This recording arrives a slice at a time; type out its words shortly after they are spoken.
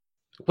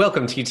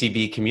Welcome to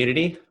TTB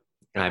community.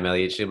 I'm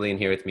Elliot Shibley, and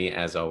here with me,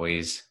 as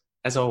always,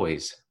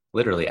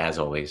 literally as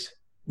always.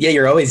 Yeah,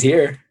 you're always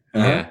here.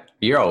 Yeah,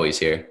 you're always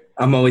here.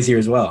 I'm always here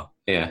as well.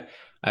 Yeah,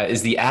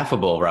 is the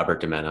affable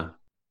Robert Demena.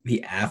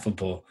 The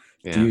affable.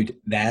 Yeah, Dude,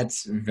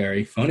 that's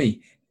very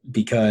funny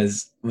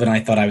because when I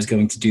thought I was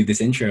going to do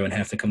this intro and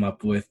have to come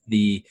up with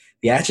the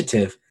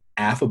adjective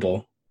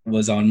affable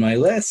was on my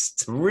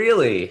list.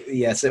 really?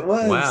 Yes, it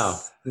Wow,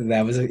 was.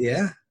 That was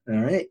yeah. All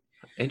right.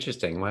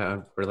 interesting.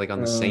 Wow, we're like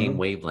on the same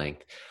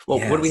wavelength. Well,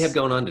 what do we have Yes.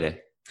 going on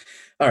today?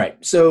 All right.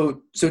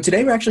 So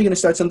today we're actually going to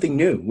start something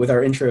new with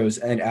our intros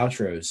and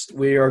outros.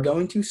 We are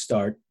going to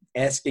start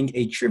asking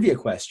a trivia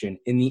question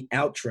in the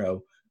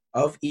outro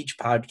of each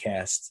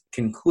podcast,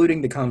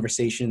 concluding the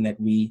conversation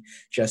that we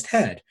just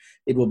had.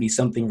 It will be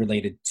something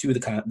related to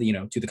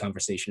the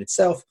conversation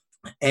itself,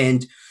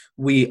 and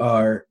we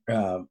are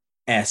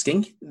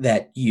asking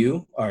that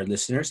you, our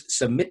listeners,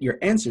 submit your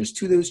answers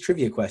to those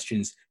trivia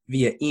questions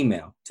via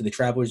email to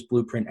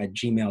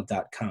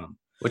thetravelersblueprint@gmail.com.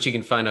 Which you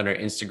can find on our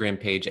Instagram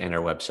page and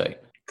our website.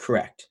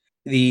 Correct.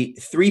 The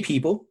three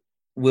people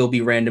will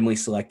be randomly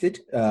selected,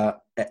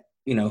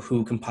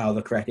 who compile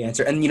the correct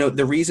answer. And,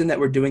 the reason that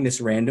we're doing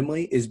this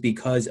randomly is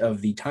because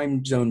of the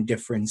time zone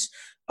difference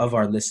of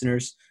our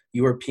listeners.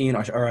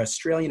 Our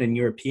Australian and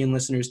European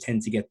listeners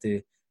tend to get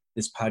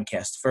this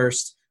podcast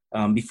first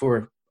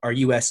before our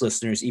U.S.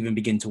 listeners even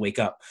begin to wake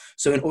up.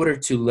 So in order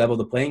to level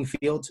the playing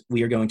field,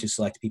 we are going to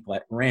select people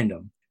at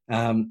random.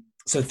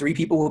 So three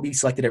people will be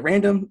selected at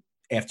random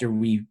after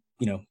we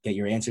get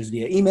your answers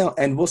via email,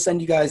 and we'll send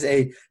you guys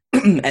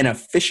an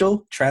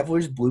official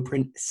Traveler's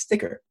Blueprint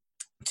sticker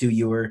to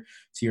your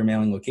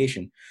mailing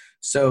location.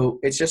 So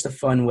it's just a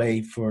fun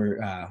way for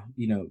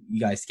you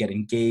guys to get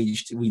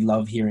engaged. We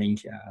love hearing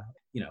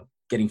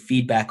getting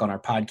feedback on our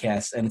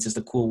podcast, and it's just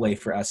a cool way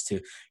for us to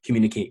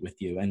communicate with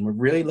you, and we're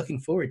really looking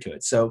forward to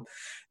it. So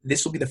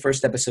this will be the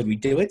first episode we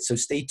do it, so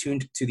stay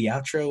tuned to the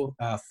outro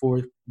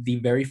for the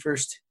very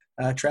first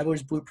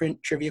Traveler's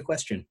Blueprint trivia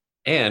question.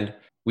 And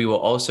we will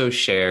also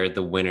share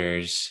the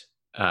winners'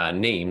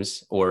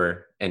 names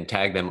and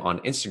tag them on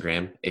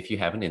Instagram if you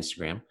have an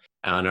Instagram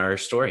on our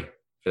story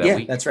for that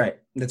week. That's right.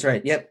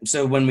 Yep.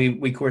 So when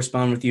we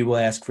correspond with you, we'll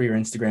ask for your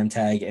Instagram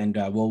tag, and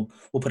we'll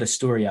put a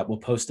story up. We'll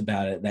post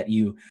about it that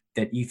you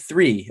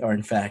three are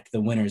in fact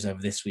the winners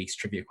of this week's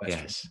trivia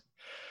question. Yes.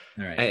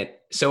 All right.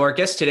 So our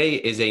guest today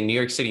is a New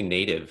York City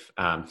native.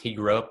 He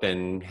grew up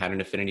and had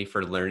an affinity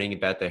for learning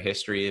about the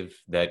history of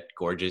that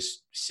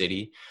gorgeous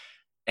city.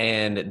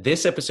 And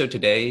this episode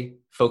today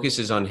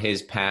focuses on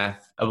his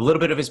path, a little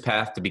bit of his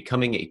path to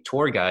becoming a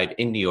tour guide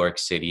in New York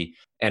City,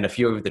 and a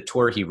few of the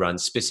tour he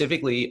runs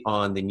specifically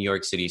on the New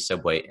York City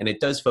subway. And it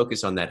does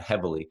focus on that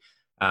heavily.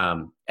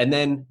 And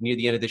then near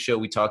the end of the show,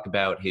 we talk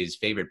about his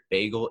favorite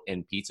bagel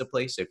and pizza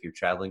place. So if you're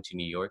traveling to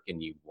New York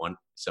and you want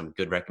some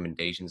good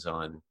recommendations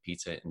on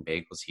pizza and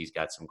bagels, he's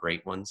got some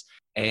great ones.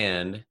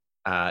 And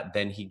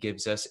then he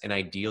gives us an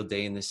ideal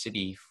day in the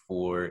city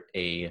for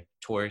a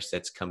tourist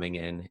that's coming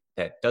in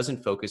that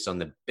doesn't focus on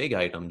the big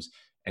items,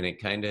 and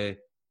it kind of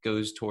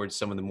goes towards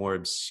some of the more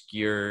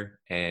obscure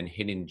and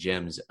hidden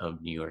gems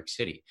of New York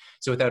City.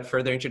 So without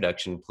further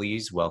introduction,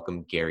 please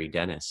welcome Gary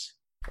Dennis.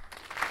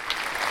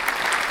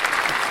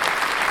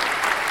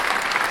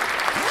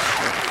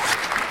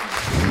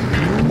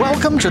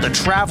 Welcome to the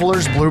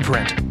Traveler's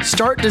Blueprint.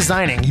 Start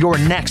designing your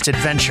next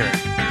adventure.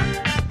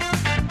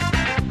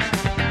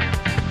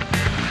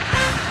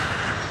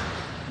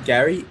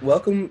 Gary,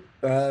 welcome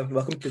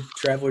to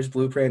Traveler's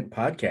Blueprint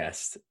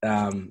podcast.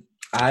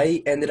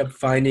 I ended up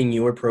finding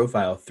your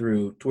profile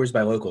through Tours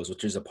by Locals,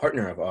 which is a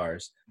partner of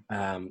ours.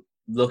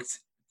 Looked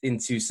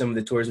into some of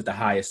the tours with the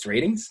highest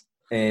ratings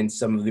and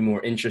some of the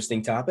more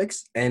interesting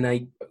topics, and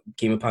I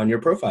came upon your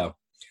profile.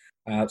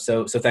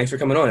 So thanks for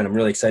coming on, and I'm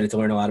really excited to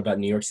learn a lot about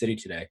New York City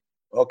today.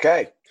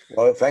 Okay.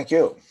 Well, thank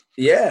you.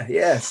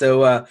 Yeah.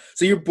 So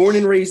you're born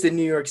and raised in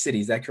New York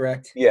City, is that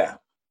correct? Yeah.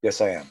 Yes,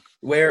 I am.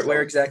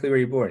 Where exactly were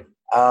you born?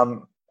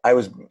 I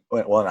was in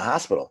a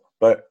hospital,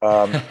 but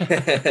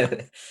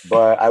but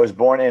I was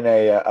born in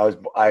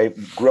I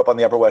grew up on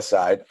the Upper West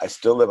Side. I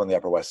still live on the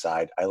Upper West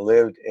Side. I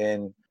lived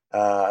in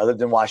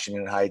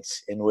Washington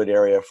Heights, Inwood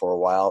area for a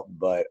while,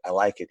 but I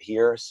like it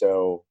here,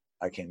 so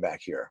I came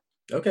back here.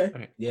 Okay.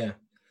 Right. Yeah.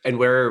 And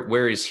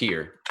where is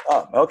here?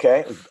 Oh,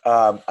 okay.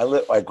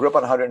 I grew up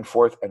on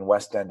 104th and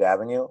West End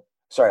Avenue.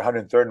 Sorry,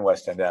 103rd and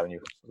West End Avenue.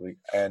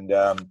 And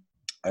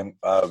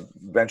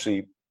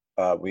eventually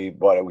I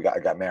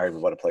got married.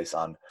 We bought a place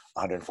on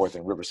 104th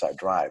and Riverside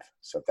Drive.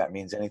 So if that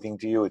means anything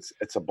to you,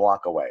 it's a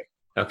block away.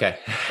 Okay.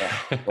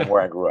 From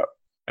where I grew up.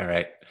 All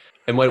right.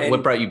 And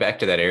what brought you back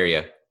to that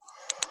area?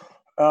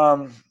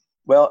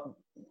 Well,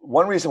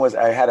 one reason was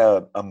I had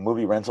a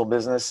movie rental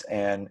business,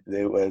 and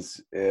it was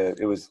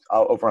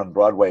over on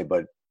Broadway,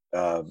 but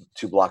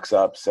 2 blocks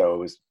up. So it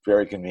was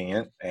very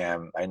convenient,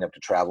 and I didn't have to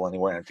travel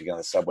anywhere. I didn't have to get on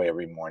the subway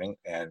every morning.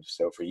 And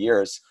so for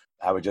years,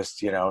 I would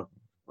just,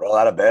 roll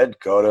out of bed,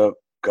 go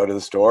to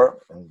the store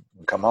and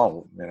come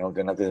home.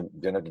 Didn't have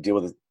to deal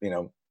with,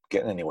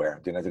 getting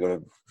anywhere. Didn't have to go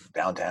to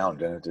downtown.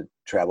 Didn't have to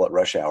travel at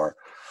rush hour.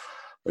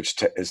 which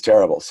is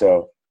terrible.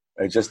 So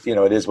it just,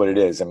 it is what it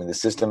is. I mean, the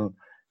system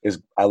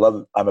is,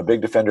 I'm a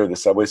big defender of the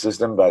subway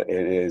system, but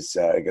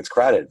it gets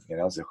crowded.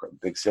 It's a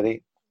big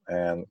city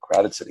and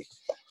crowded city.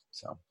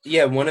 So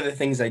yeah, one of the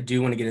things I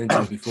do want to get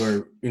into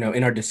before,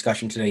 in our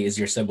discussion today is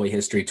your subway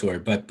history tour.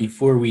 But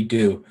before we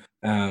do,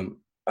 I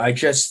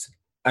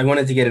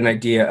wanted to get an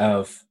idea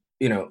of,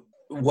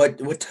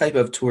 what type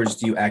of tours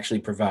do you actually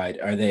provide?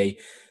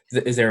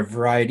 Is there a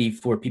variety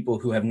for people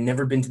who have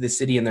never been to the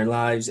city in their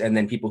lives, and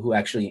then people who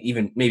actually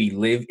even maybe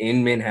live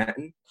in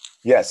Manhattan?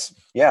 Yes.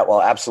 Yeah,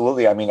 well,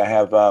 absolutely. I mean, I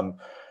have,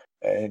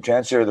 and to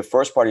answer the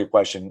first part of your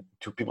question,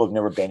 to people who've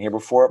never been here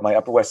before, my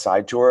Upper West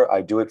Side tour, I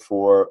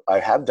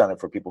have done it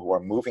for people who are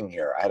moving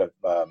here. I had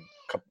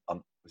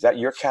is that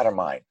your cat or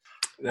mine?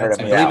 I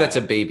believe that's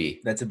a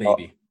baby. That's a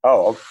baby.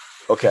 Oh,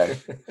 okay.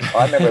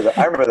 Well,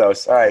 I remember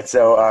those. All right.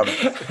 So,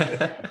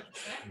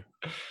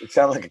 it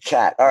sounded like a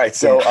cat. All right.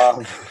 So,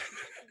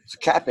 it's a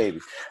cat baby.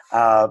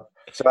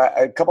 So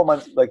a couple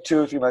months, like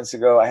 2 or 3 months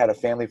ago, I had a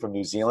family from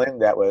New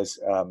Zealand that was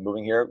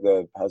moving here.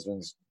 The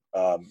husband's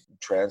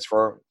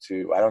transfer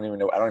to, I don't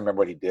remember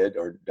what he did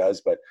or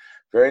does, but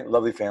very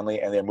lovely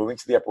family. And they're moving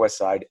to the Upper West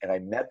Side. And I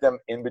met them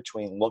in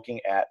between looking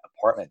at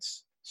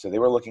apartments. So they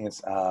were looking at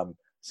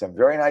some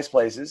very nice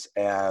places.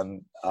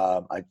 And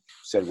I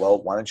said,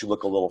 well, why don't you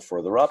look a little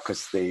further up?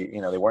 Because they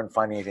weren't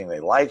finding anything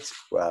they liked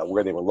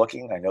where they were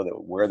looking. I know that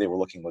where they were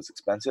looking was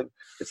expensive.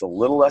 It's a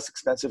little less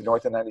expensive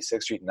north of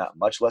 96th Street, not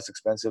much less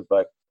expensive,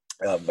 but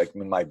like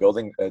in my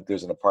building,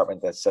 there's an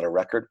apartment that set a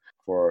record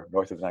for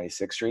north of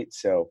 96th Street.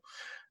 So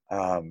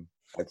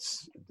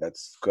that's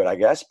good, I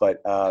guess. But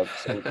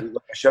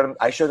so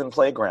I showed them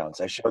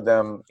playgrounds. I showed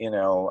them,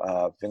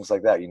 things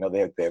like that.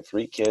 They have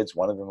 3 kids.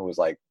 One of them was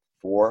like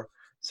 4.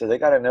 So they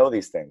got to know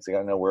these things. They got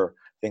to know where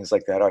things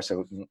like that are.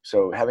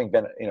 So having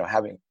been,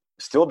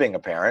 still being a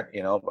parent,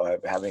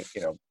 having,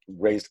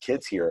 raised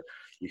kids here,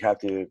 you have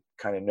to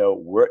kind of know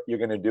what you're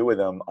going to do with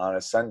them on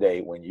a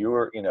Sunday when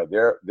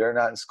they're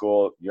not in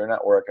school, you're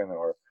not working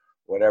or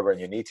whatever, and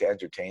you need to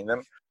entertain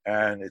them.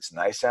 And it's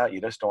nice out.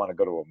 You just don't want to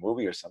go to a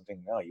movie or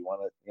something. No, you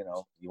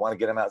want to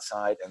get them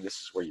outside, and this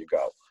is where you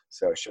go.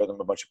 So I showed them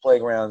a bunch of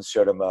playgrounds,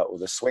 showed them with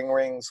the swing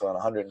rings on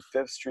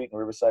 105th Street in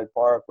Riverside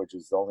Park, which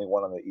is the only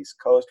one on the East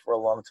Coast for a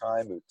long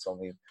time. It's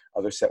only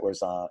other set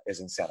is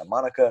in Santa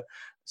Monica.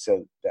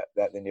 So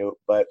that they knew.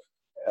 But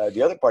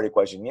the other part of the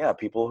question, yeah,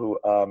 people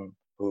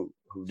who've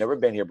never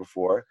been here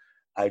before.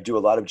 I do a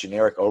lot of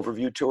generic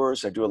overview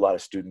tours. I do a lot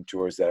of student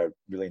tours that are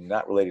really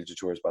not related to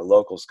tours by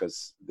locals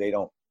because they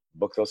don't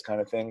book those kind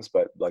of things,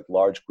 but like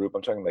large group,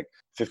 I'm talking like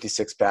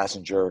 56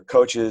 passenger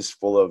coaches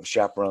full of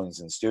chaperones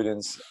and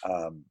students,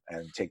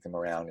 and take them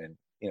around. And,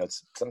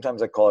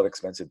 sometimes I call it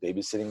expensive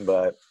babysitting,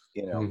 but,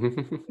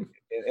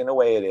 in a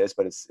way it is,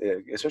 but it's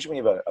especially when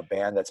you have a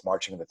band that's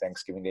marching in the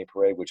Thanksgiving Day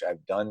Parade, which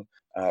I've done.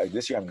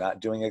 This year I'm not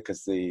doing it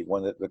because the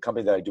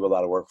company that I do a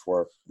lot of work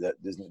for that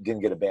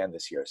didn't get a band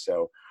this year.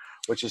 So,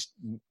 which is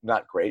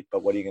not great,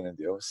 but what are you going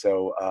to do?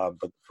 So,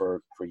 but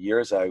for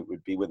years I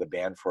would be with a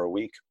band for a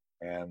week.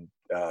 And,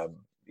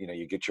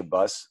 you get your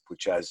bus,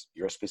 which has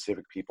your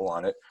specific people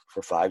on it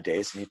for 5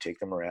 days, and you take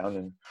them around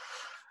and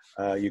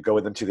you go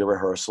with them to the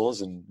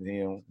rehearsals. And,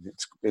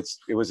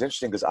 it was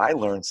interesting because I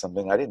learned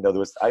something I didn't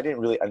know. I didn't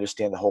really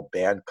understand the whole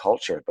band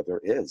culture, but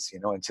there is,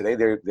 and today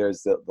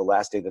there's the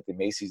last day that the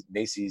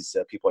Macy's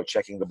people are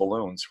checking the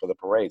balloons for the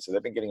parade. So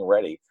they've been getting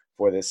ready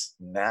for this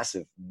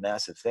massive,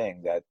 massive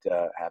thing that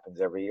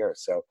happens every year.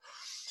 So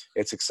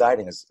it's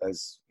exciting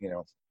as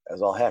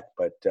all heck,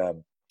 but,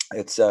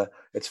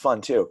 it's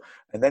fun too.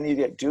 And then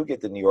you do get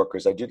the New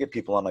Yorkers. I do get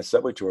people on my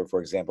subway tour, for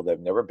example, that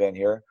have never been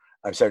here.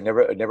 I'm sorry,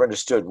 never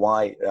understood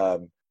why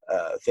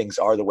things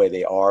are the way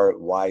they are,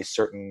 why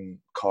certain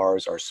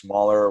cars are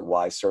smaller,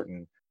 why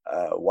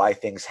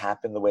things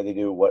happen the way they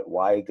do.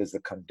 Why does the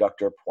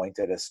conductor point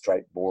at a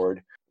striped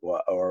board,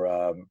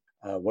 or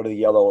what do the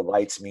yellow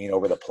lights mean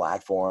over the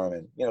platform,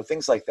 and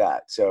things like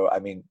that. So I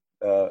mean,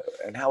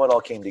 and how it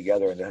all came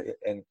together,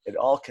 and it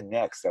all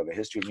connects. Though the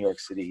history of New York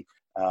City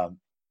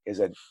is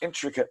an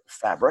intricate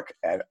fabric,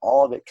 and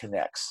all of it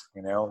connects,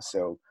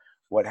 so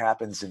what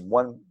happens in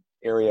one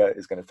area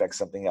is going to affect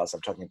something else.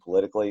 I'm talking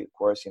politically, of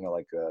course,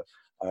 like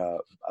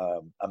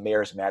a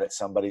mayor's mad at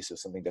somebody, so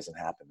something doesn't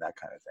happen, that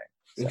kind of thing.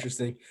 So.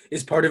 Interesting.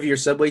 Is part of your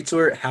subway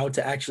tour how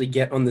to actually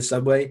get on the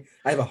subway?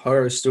 I have a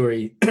horror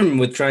story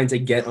with trying to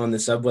get on the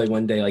subway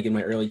one day, like in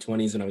my early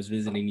 20s when I was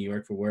visiting New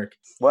York for work.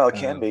 Well, it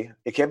can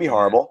be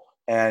horrible.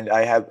 And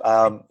I have,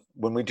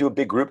 when we do a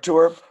big group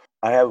tour,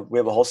 we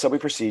have a whole subway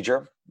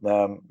procedure,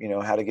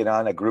 how to get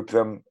on. I group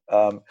them.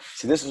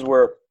 See, this is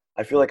where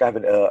I feel like I have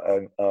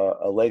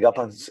a leg up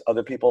on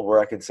other people, where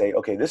I can say,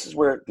 okay, this is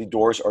where the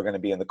doors are going to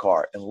be in the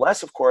car.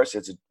 Unless, of course,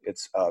 it's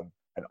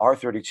an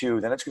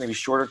R32, then it's going to be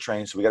shorter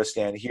trains, so we got to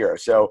stand here.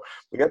 So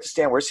we got to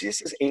stand where it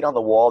says 8 on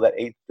the wall, that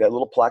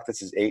little plaque that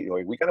says 8.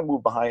 We got to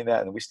move behind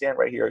that, and we stand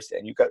right here.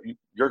 And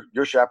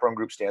your chaperone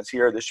group stands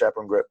here. This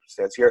chaperone group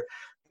stands here.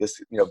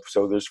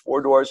 So there's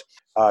 4 doors.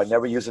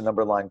 Never use a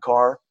number line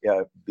car,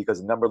 because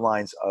the number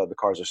lines, the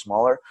cars are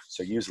smaller.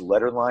 So use the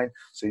letter line.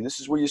 So this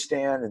is where you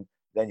stand, and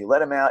then you let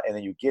them out, and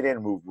then you get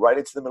in, move right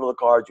into the middle of the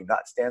car. Do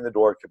not stand in the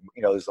door.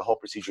 There's the whole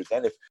procedure.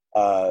 Then if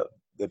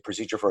the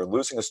procedure for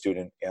losing a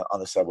student on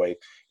the subway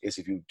is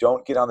if you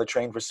don't get on the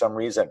train for some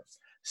reason,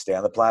 stay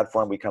on the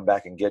platform. We come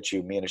back and get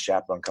you. Me and a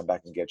chaperone come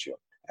back and get you,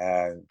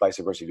 and vice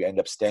versa. If you end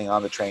up staying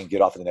on the train,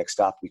 get off at the next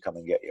stop, we come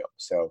and get you.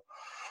 So.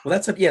 Well,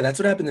 that's what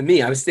happened to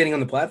me. I was standing on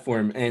the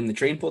platform and the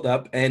train pulled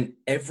up and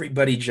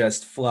everybody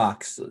just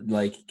flocks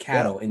like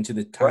cattle into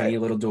the tiny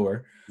little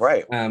door.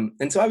 Right.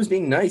 And so I was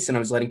being nice and I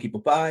was letting people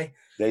by.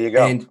 There you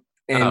go. And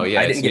oh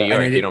yeah, I didn't it's New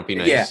York. You don't be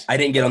nice. Yeah, I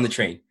didn't get on the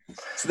train.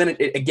 So then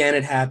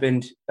it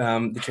happened.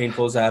 The train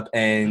pulls up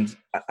and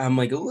I'm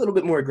like a little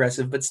bit more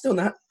aggressive, but still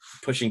not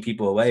pushing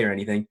people away or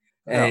anything.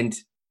 No. And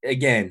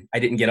again, I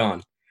didn't get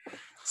on.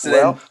 So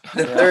then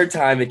the third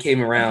time it came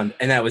around,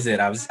 and that was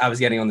it. I was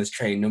getting on this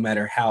train, no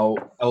matter how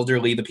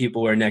elderly the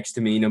people were next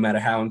to me, no matter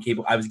how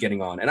incapable, I was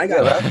getting on, and I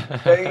got on.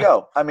 There you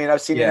go. I mean, I've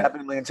seen it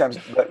happen a million times.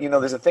 But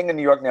there's a thing in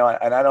New York now,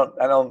 and I don't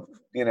know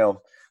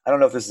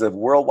if this is a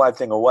worldwide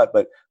thing or what,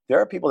 but there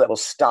are people that will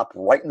stop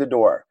right in the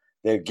door.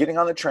 They're getting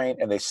on the train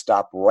and they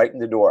stop right in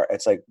the door.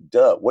 It's like,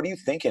 duh, what are you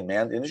thinking,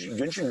 man?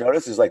 Didn't you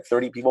notice there's like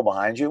 30 people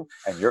behind you,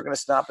 and you're going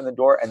to stop in the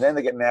door, and then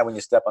they get mad when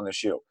you step on the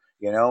shoe.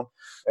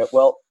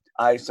 Well.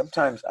 I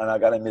sometimes, and I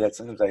got to admit that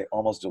sometimes I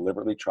almost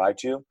deliberately try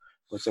to.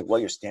 It's like, well,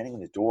 you're standing in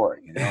the door,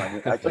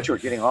 I thought you were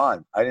getting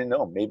on. I didn't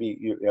know.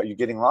 Maybe are you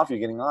getting off? You're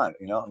getting on.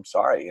 I'm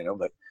sorry,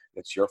 but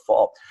it's your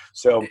fault.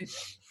 So,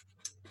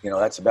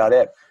 that's about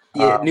it.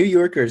 Yeah, New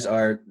York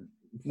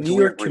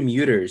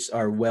commuters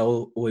are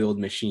well-oiled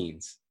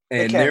machines,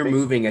 and they're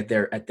moving at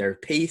their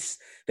pace.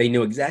 They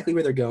know exactly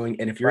where they're going,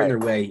 and if you're in their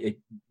way,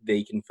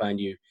 they can find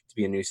you to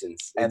be a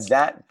nuisance. And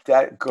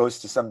that goes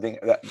to something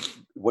that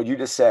what you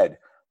just said.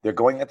 They're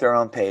going at their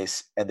own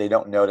pace and they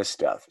don't notice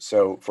stuff.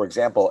 So, for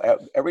example,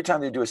 every time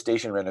they do a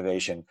station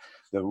renovation,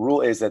 the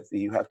rule is that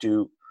you have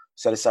to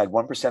set aside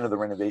 1% of the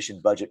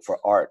renovation budget for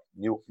art,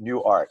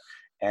 new art.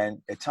 And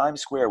at Times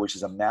Square, which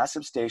is a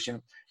massive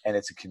station, and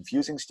it's a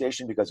confusing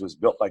station because it was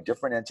built by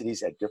different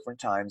entities at different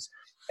times,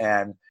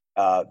 and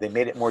they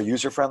made it more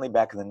user-friendly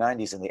back in the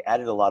 90s, and they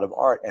added a lot of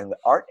art. And the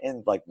art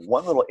in like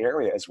one little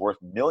area is worth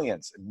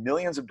millions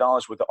of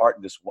dollars worth of art.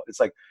 In this,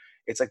 it's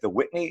like the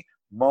Whitney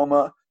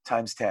MoMA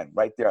times 10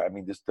 right there. I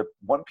mean, the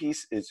one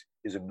piece is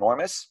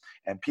enormous,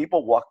 and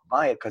people walk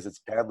by it because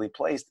it's badly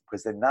placed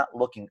because they're not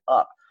looking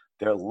up.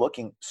 They're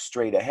looking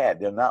straight ahead.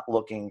 They're not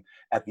looking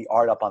at the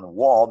art up on the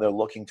wall. They're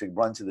looking to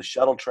run to the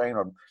shuttle train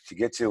or to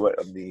get to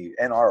the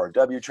NR or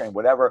W train,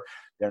 whatever.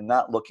 They're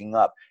not looking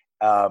up.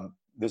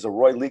 There's a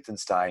Roy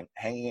Lichtenstein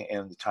hanging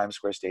in the Times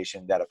Square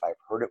station that if I've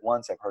heard it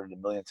once, I've heard it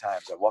a million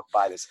times. I walk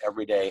by this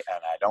every day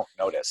and I don't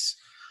notice.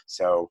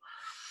 So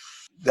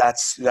that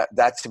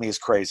to me is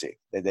crazy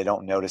that they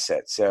don't notice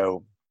it.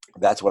 So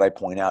that's what I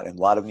point out. And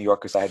a lot of New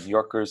Yorkers, I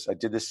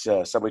did this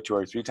subway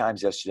tour 3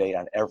 times yesterday.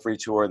 On every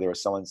tour, there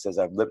was someone who says,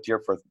 I've lived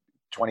here for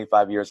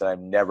 25 years and I've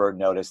never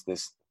noticed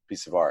this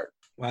piece of art.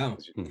 Wow.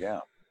 Yeah.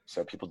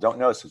 So people don't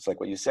notice. It's like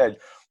what you said,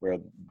 where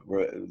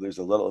there's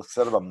a little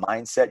sort of a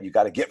mindset. You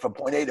got to get from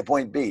point A to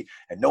point B,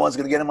 and no one's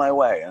going to get in my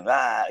way.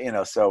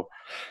 And so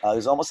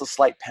there's almost a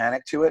slight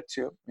panic to it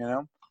too,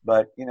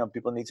 But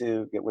people need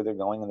to get where they're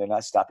going, and they're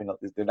not stopping.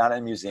 They're not in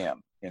a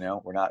museum.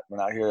 We're not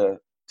here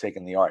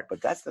taking the art.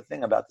 But that's the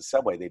thing about the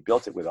subway. They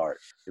built it with art.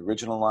 The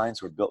original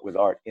lines were built with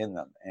art in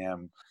them,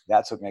 and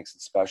that's what makes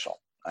it special,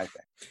 I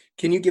think.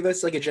 Can you give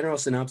us like a general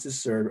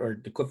synopsis or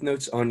the cliff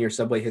notes on your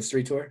subway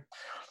history tour?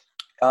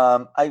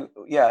 So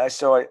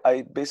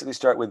I basically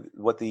start with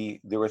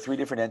there were 3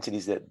 different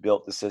entities that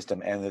built the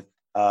system, and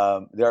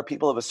there are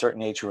people of a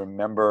certain age who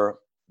remember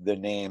the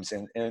names,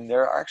 and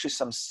there are actually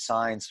some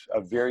signs,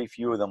 very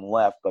few of them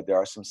left, but there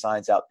are some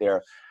signs out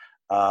there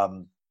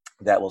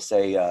that will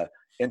say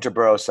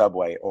Interborough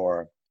Subway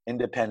or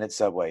Independent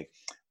Subway,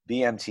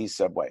 BMT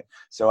Subway.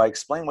 So I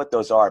explain what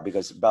those are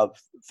because about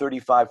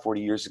 35,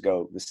 40 years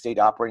ago, the state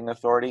operating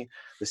authority,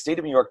 the state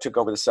of New York took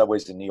over the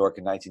subways in New York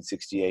in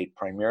 1968,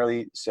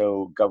 primarily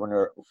so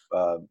Governor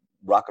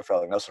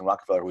Nelson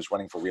Rockefeller, who was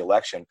running for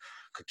re-election,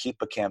 could keep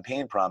a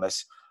campaign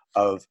promise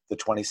of the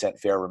 20-cent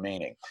fare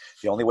remaining.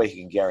 The only way he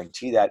can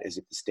guarantee that is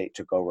if the state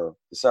took over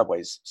the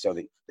subways. So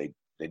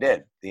they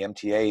did. The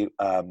MTA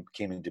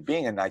came into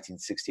being in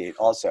 1968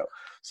 also.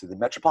 So the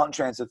Metropolitan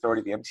Transit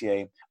Authority, the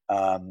MTA,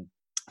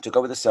 took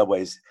over the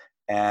subways.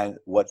 And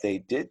what they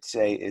did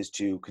say is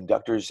to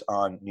conductors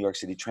on New York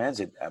City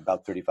Transit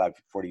about 35,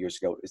 40 years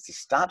ago is to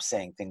stop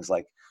saying things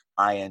like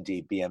IND,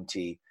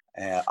 BMT,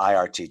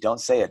 IRT.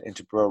 Don't say it.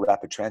 Interborough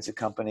Rapid Transit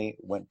Company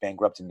went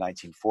bankrupt in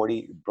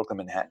 1940. Brooklyn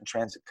Manhattan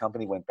Transit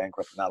Company went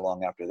bankrupt not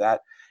long after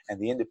that. And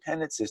the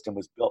independent system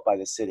was built by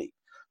the city.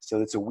 So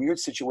it's a weird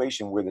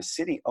situation where the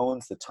city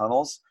owns the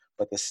tunnels,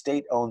 but the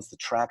state owns the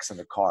tracks and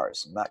the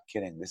cars. I'm not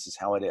kidding. This is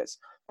how it is.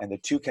 And the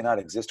two cannot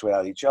exist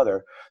without each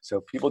other.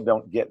 So people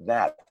don't get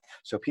that.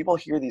 So people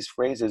hear these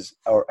phrases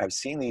or have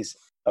seen these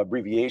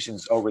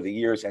abbreviations over the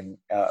years and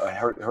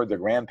heard their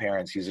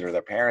grandparents use it or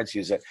their parents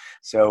use it.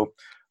 So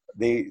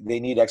they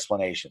need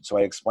explanation. So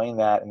I explain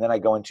that. And then I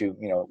go into,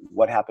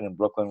 what happened in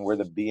Brooklyn, where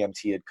the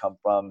BMT had come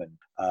from, and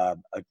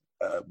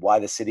why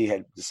the city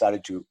had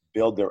decided to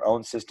build their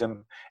own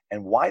system,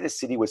 and why the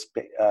city was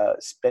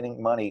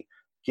spending money,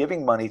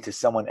 giving money to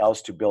someone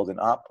else to build and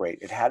operate.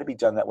 It had to be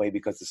done that way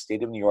because the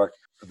state of New York,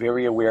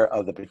 very aware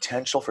of the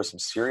potential for some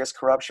serious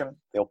corruption,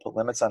 they'll put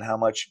limits on how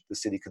much the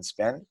city can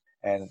spend,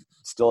 and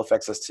still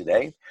affects us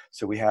today.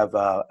 So we have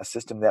a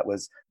system that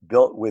was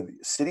built with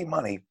city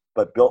money,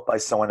 but built by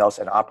someone else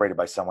and operated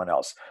by someone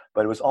else.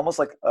 But it was almost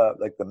like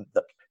the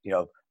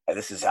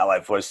this is how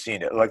I've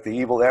foreseen it. Like the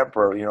evil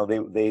emperor,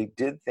 they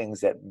did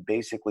things that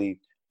basically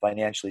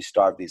financially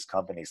starved these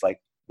companies. Like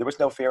there was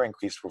no fare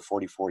increase for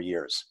 44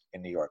 years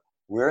in New York.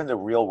 Where in the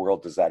real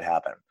world does that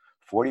happen?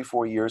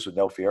 44 years with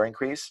no fare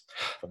increase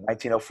from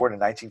 1904 to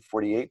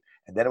 1948.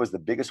 And then it was the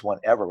biggest one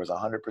ever. It was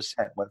 100%,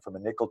 went from a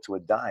nickel to a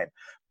dime.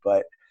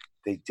 But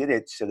they did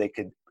it so they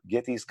could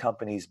get these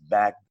companies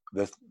back.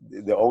 The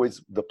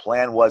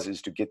plan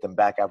is to get them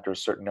back after a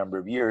certain number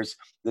of years.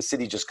 The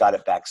city just got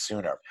it back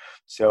sooner.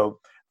 So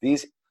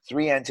these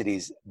three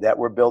entities that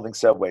were building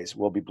subways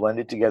will be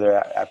blended together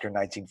after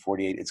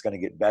 1948. It's going to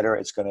get better.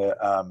 It's going to,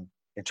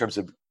 in terms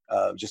of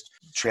just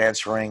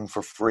transferring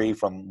for free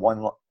from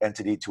one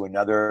entity to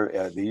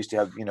another. They used to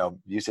have,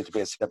 to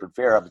pay a separate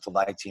fare up until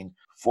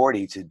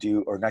 1948,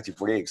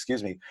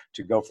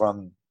 to go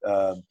from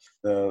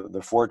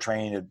the 4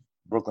 train at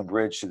Brooklyn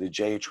Bridge to the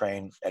J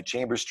train at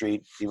Chambers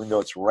Street. Even though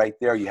it's right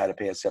there, you had to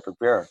pay a separate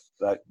fare.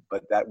 But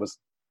that was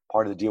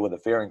part of the deal with the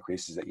fare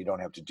increases, that you don't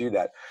have to do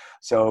that.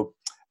 So,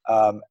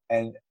 I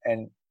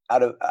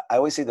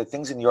always say that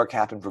things in New York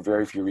happen for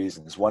very few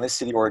reasons. One is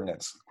city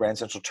ordinance. Grand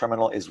Central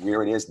Terminal is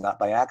where it is, not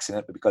by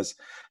accident, but because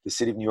the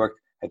city of New York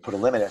had put a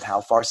limit at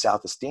how far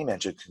south the steam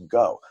engine can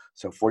go.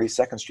 So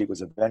 42nd Street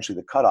was eventually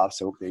the cutoff.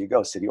 So there you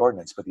go, city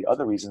ordinance. But the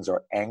other reasons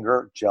are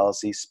anger,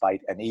 jealousy,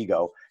 spite, and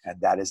ego, and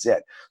that is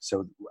it.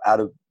 So out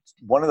of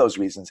one of those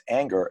reasons,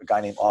 anger, a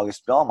guy named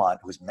August Belmont,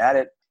 who was mad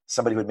at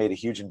somebody who had made a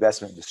huge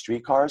investment in the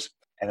streetcars,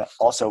 and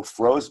also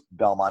froze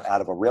Belmont out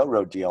of a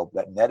railroad deal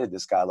that netted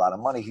this guy a lot of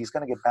money. He's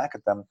going to get back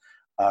at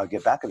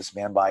this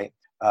man by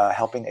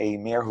helping a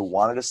mayor who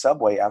wanted a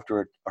subway after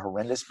a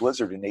horrendous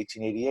blizzard in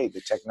 1888. The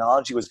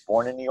technology was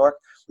born in New York.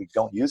 We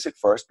don't use it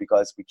first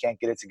because we can't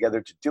get it together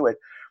to do it.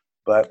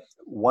 But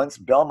once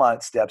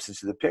Belmont steps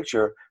into the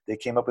picture, they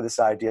came up with this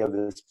idea of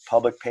this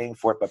public paying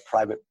for it, but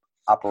private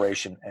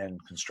operation and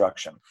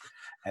construction.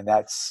 And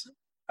that's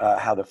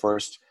how the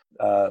first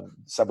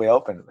subway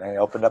opened, and it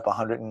opened up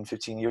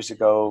 115 years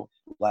ago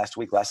last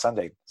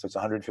Sunday. So it's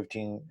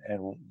 115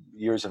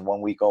 years and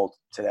 1 week old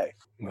today.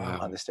 Wow.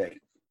 On the state.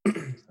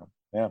 So,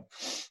 yeah,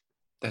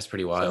 that's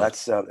pretty wild.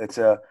 So it's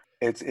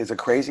a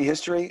crazy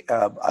history.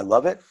 I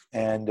love it,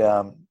 and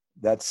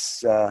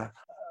that's why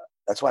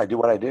I do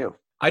what I do.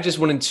 I just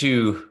wanted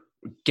to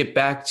get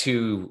back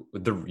to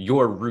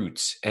your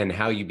roots and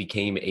how you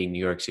became a New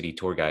York City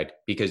tour guide,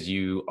 because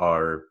you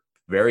are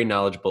very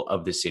knowledgeable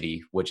of the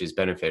city, which is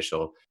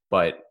beneficial.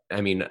 But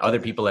I mean,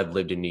 other people have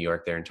lived in New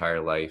York their entire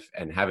life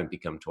and haven't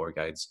become tour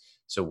guides.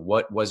 So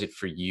what was it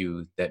for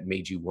you that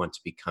made you want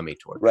to become a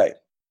tour guide?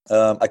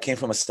 Right. I came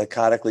from a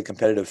psychotically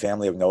competitive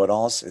family of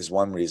know-it-alls is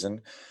one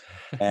reason.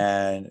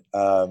 And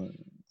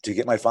to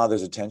get my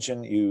father's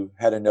attention, you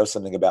had to know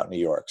something about New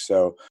York.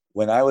 So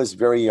when I was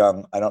very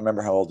young, I don't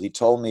remember how old, he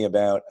told me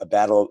about a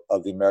battle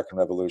of the American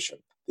Revolution,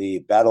 the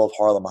Battle of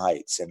Harlem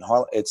Heights. And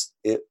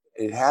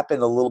it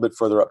happened a little bit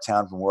further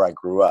uptown from where I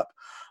grew up.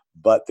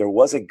 But there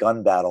was a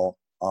gun battle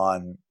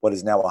on what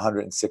is now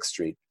 106th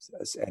Street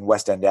and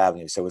West End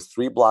Avenue. So it was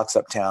 3 blocks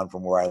uptown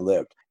from where I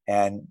lived.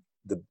 And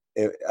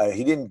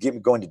he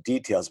didn't go into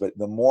details, but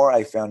the more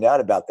I found out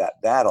about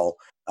that battle,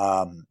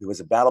 it was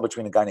a battle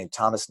between a guy named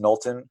Thomas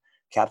Knowlton,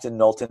 Captain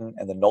Knowlton,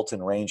 and the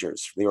Knowlton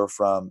Rangers. They were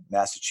from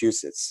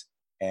Massachusetts.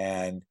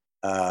 And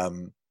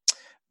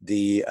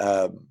he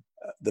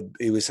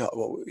was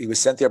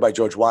sent there by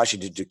George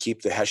Washington to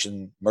keep the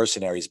Hessian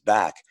mercenaries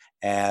back.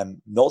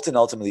 And Knowlton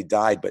ultimately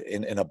died, but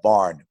in a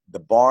barn. The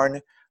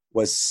barn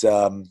was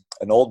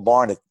an old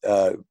barn. It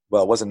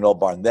wasn't an old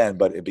barn then,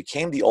 but it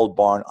became the old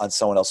barn on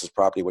someone else's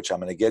property, which I'm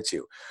going to get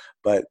to.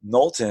 But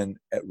Knowlton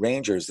at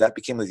Rangers, that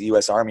became the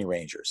U.S. Army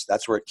Rangers.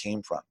 That's where it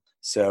came from.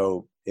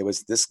 So it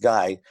was this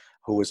guy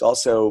who was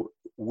also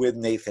with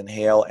Nathan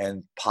Hale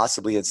and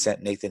possibly had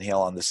sent Nathan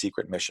Hale on the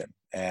secret mission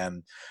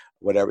and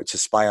whatever, to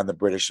spy on the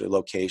British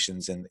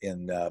locations in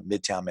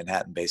Midtown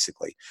Manhattan,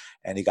 basically.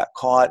 And he got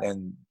caught,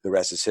 and the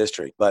rest is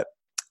history. But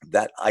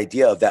that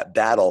idea of that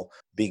battle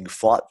being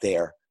fought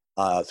there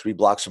 3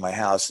 blocks from my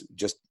house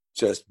just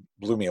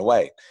blew me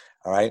away.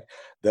 All right.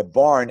 The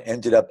barn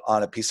ended up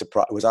on a piece of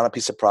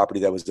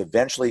property that was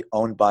eventually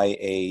owned by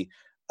a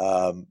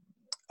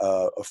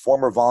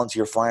former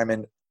volunteer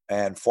fireman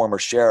and former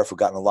sheriff who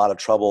got in a lot of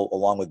trouble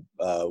along with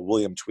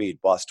William Tweed,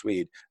 Boss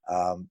Tweed.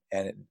 And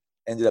it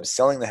ended up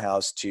selling the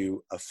house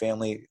to a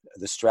family,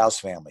 the Strauss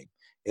family.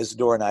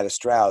 Isidore and Ida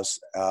Strauss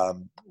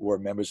were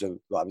members of,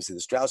 obviously,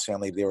 the Strauss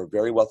family. They were a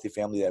very wealthy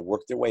family that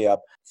worked their way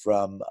up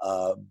from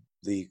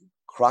the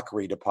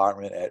crockery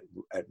department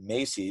at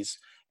Macy's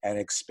and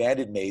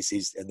expanded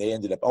Macy's, and they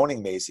ended up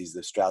owning Macy's.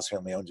 The Strauss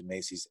family owned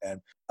Macy's. And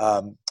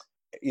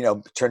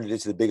turned it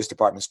into the biggest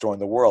department store in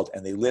the world.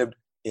 And they lived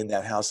in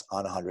that house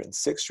on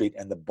 106th Street.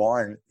 And the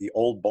barn, the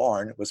old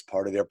barn, was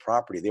part of their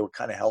property. They were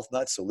kind of health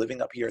nuts. So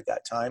living up here at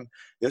that time,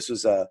 this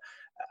was I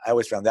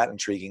always found that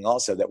intriguing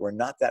also, that we're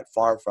not that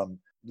far from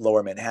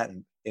Lower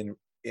Manhattan in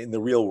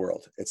the real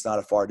world. It's not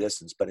a far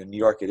distance, but in New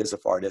York, it is a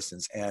far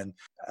distance. And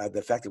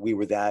the fact that we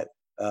were that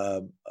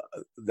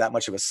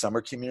much of a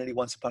summer community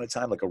once upon a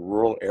time, like a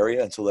rural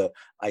area, until the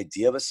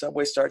idea of a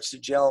subway starts to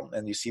gel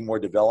and you see more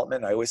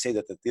development. I always say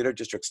that the theater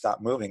district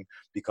stopped moving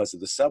because of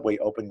the subway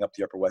opening up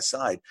the Upper West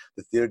Side.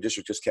 The theater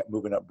district just kept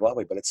moving up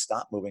Broadway, but it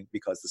stopped moving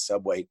because the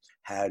subway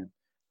had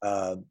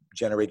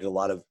generated a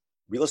lot of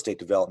real estate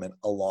development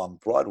along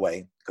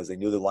Broadway, because they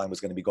knew the line was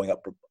going to be going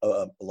up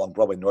along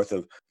Broadway north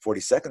of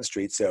 42nd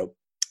Street. So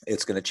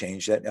it's going to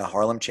change that. Now,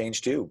 Harlem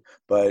changed too,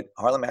 but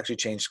Harlem actually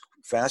changed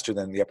faster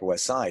than the Upper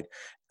West Side.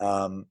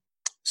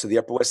 So the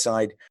Upper West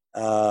Side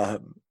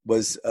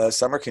was a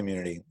summer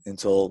community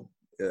until,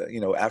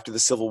 after the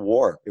Civil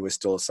War, it was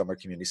still a summer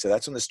community. So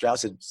that's when the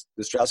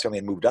Strauss family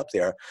had moved up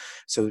there.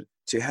 So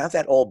to have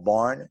that old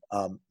barn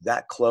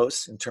that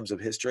close in terms of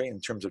history, in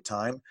terms of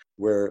time,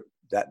 where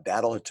that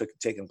battle had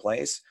taken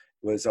place,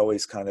 was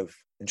always kind of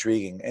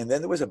intriguing. And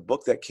then there was a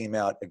book that came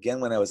out again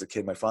when I was a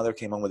kid. My father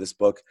came home with this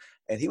book,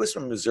 and he was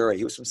from Missouri.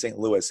 He was from St.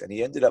 Louis, and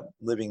he ended up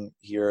living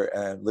here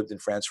and lived in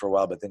France for a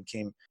while, but then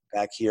came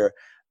back here.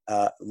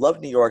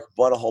 Loved New York,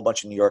 bought a whole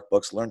bunch of New York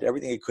books, learned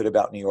everything he could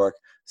about New York.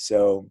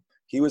 So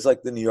he was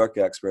like the New York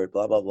expert,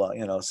 blah, blah,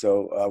 blah,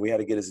 So we had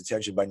to get his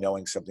attention by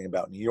knowing something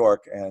about New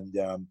York. And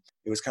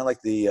it was kind of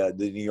like the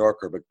New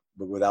Yorker, but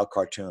without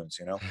cartoons,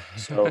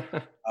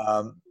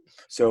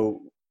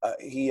 So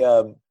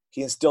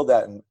he instilled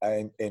that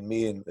in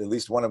me and at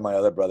least one of my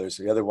other brothers.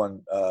 The other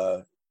one,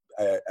 I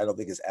don't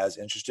think is as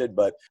interested,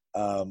 but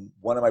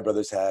one of my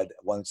brothers had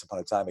once upon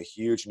a time a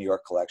huge New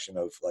York collection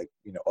of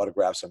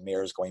autographs of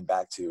mayors going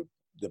back to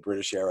the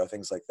British era,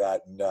 things like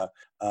that.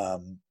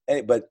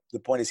 But the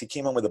point is, he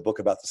came home with a book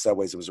about the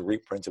subways. It was a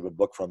reprint of a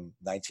book from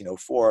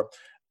 1904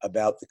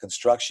 about the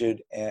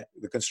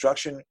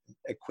construction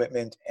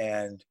equipment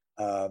and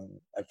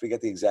I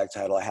forget the exact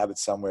title. I have it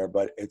somewhere,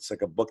 but it's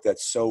like a book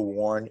that's so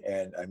worn.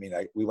 And I mean,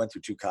 we went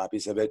through 2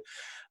 copies of it,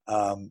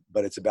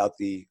 but it's about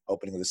the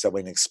opening of the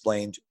subway and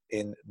explained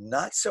in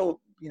not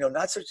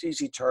such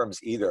easy terms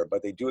either,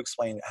 but they do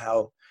explain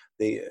how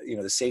the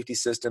safety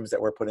systems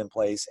that were put in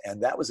place.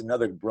 And that was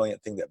another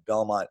brilliant thing that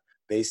Belmont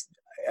based.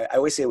 I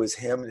always say it was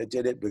him that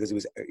did it, because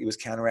he was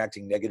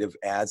counteracting negative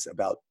ads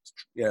about,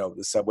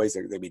 the subways,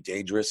 they'd be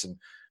dangerous and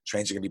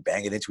trains are going to be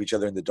banging into each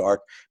other in the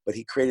dark, but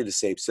he created a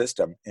safe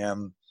system.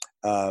 And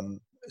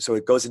so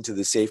it goes into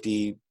the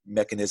safety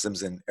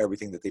mechanisms and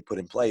everything that they put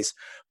in place,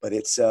 but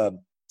it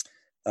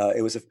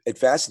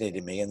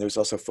fascinated me. And there's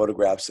also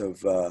photographs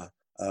of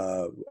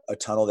a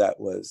tunnel that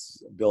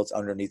was built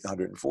underneath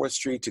 104th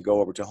Street to go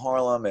over to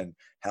Harlem, and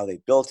how they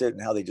built it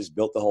and how they just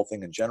built the whole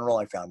thing in general.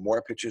 I found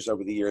more pictures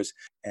over the years.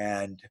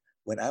 And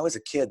when I was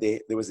a kid,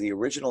 there was the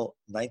original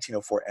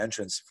 1904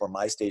 entrance for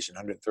my station,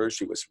 103rd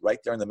Street, was right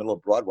there in the middle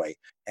of Broadway.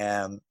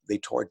 And they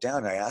tore it down.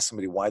 And I asked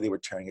somebody why they were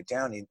tearing it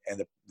down.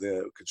 And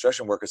the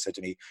construction worker said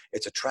to me,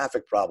 it's a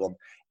traffic problem.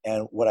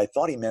 And what I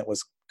thought he meant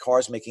was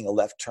cars making a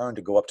left turn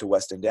to go up to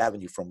West End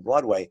Avenue from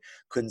Broadway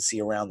couldn't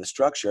see around the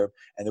structure.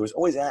 And there was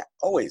always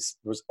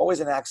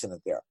an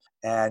accident there.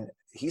 And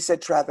he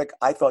said traffic.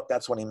 I thought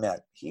that's what he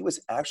meant. He was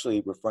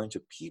actually referring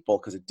to people,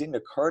 because it didn't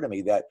occur to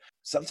me that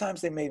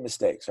sometimes they made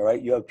mistakes. All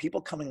right. You have people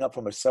coming up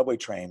from a subway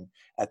train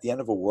at the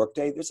end of a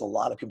workday. There's a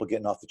lot of people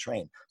getting off the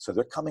train. So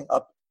they're coming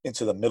up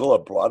into the middle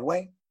of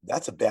Broadway.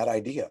 That's a bad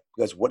idea,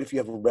 because what if you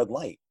have a red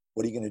light?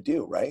 What are you going to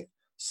do? Right.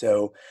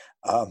 So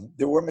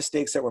there were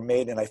mistakes that were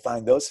made, and I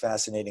find those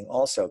fascinating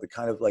also, the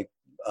kind of like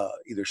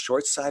either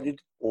short-sighted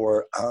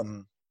or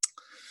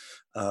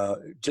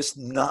just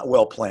not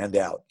well planned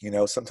out.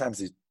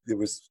 Sometimes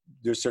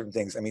there's certain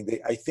things. I mean,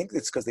 I think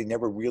it's because they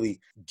never really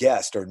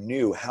guessed or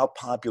knew how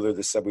popular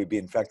the subway would be.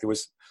 In fact, there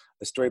was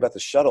a story about the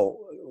shuttle,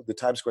 the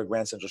Times Square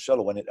Grand Central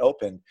Shuttle. When it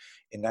opened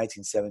in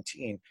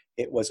 1917,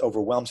 it was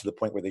overwhelmed to the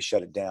point where they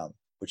shut it down,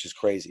 which is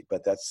crazy,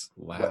 but that's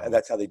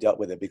how they dealt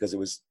with it, because it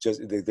was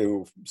just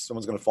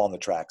someone's going to fall on the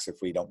tracks if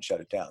we don't shut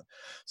it down.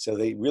 So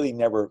they really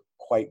never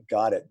quite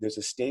got it. There's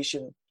a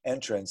station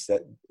entrance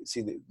that,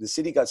 the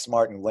city got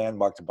smart and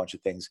landmarked a bunch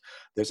of things.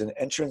 There's an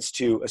entrance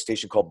to a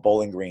station called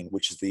Bowling Green,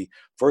 which is the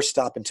first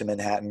stop into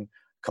Manhattan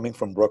coming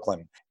from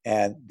Brooklyn.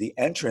 And the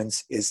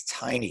entrance is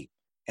tiny,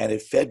 and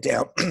it fed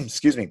down,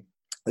 excuse me,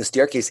 the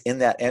staircase in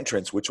that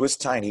entrance, which was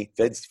tiny,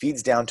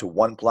 feeds down to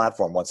one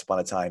platform once upon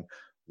a time,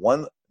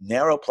 one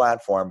narrow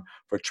platform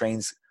for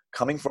trains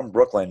coming from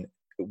Brooklyn,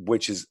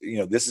 which is,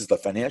 this is the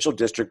financial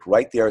district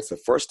right there. It's the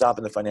first stop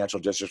in the financial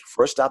district,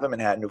 first stop in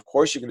Manhattan. Of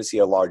course, you're going to see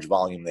a large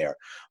volume there.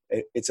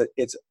 It's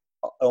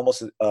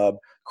almost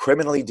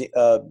criminally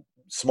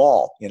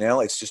small,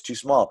 it's just too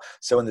small.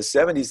 So in the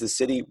 70s, the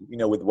city,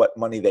 with what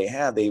money they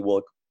have, they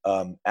will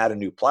add a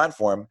new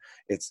platform.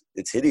 It's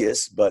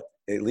hideous, but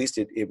at least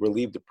it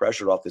relieved the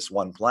pressure off this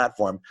one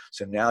platform.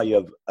 So now you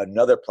have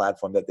another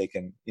platform that they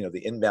can,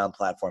 the inbound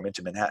platform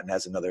into Manhattan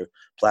has another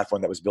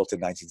platform that was built in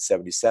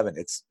 1977.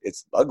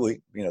 It's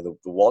ugly. The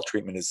wall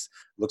treatment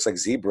looks like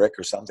Z-brick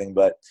or something,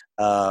 but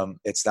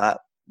it's not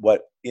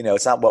what,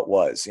 it's not what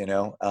was,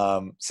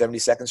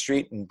 72nd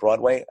Street and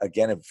Broadway,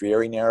 again, a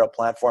very narrow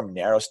platform,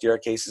 narrow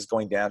staircases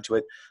going down to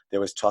it. There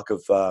was talk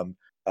of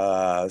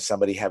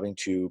somebody having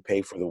to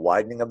pay for the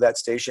widening of that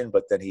station,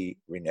 but then he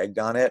reneged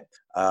on it.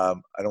 I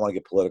don't want to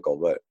get political,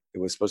 but it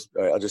was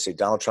I'll just say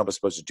Donald Trump was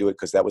supposed to do it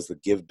because that was the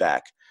give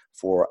back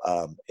for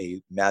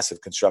a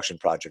massive construction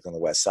project on the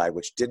West Side,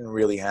 which didn't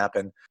really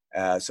happen.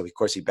 So of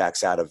course he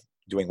backs out of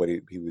doing what he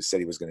said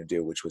he was going to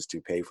do, which was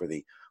to pay for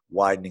the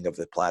widening of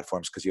the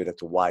platforms because you'd have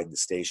to widen the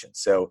station.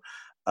 So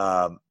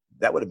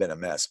that would have been a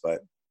mess,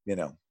 but it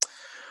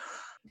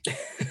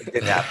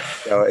didn't happen.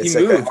 So it's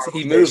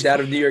he moved out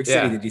of New York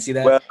City. Yeah. Did you see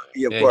that? Well,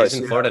 yeah, of course.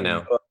 He's in Florida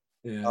now.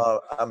 Yeah.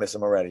 I miss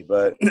him already,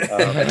 but what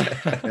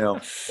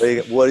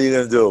are you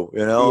going to do?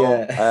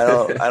 Yeah.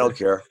 I don't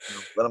care.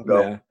 Let him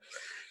go.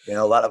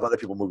 Yeah. A lot of other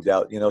people moved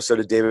out. So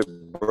did David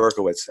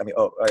Berkowitz.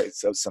 All right,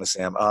 so son of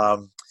Sam.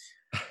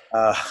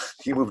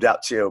 He moved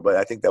out too, but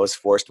I think that was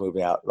forced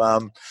moving out.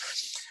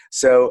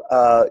 So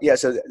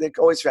it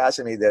always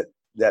fascinated me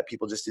that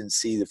people just didn't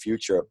see the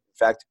future. In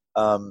fact,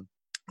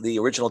 the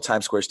original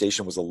Times Square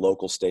station was a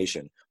local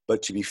station,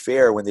 but to be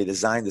fair, when they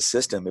designed the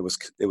system,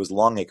 it was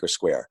Longacre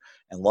Square,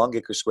 and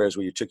Longacre Square is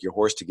where you took your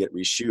horse to get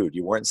reshoed.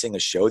 You weren't seeing a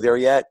show there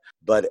yet,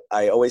 but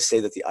I always say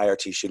that the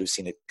IRT should have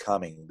seen it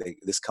coming.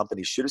 This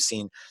company should have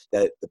seen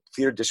that the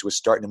theater district was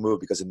starting to move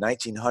because in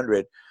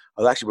 1900,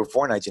 well, actually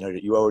before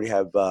 1900, you already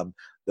have the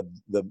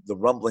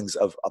rumblings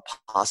of a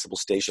possible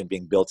station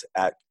being built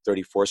at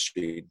 34th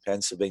Street.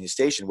 Pennsylvania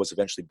Station was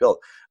eventually built.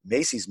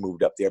 Macy's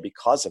moved up there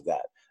because of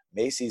that.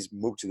 Macy's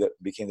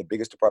became the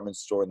biggest department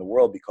store in the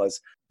world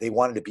because they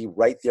wanted to be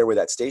right there where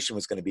that station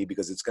was going to be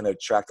because it's going to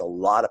attract a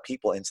lot of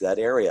people into that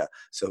area.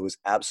 So it was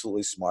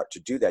absolutely smart to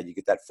do that. You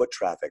get that foot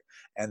traffic,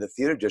 and the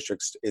theater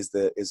district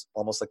is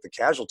almost like the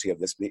casualty of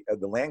this.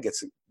 The land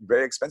gets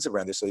very expensive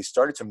around there, so they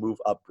started to move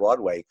up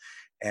Broadway,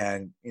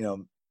 and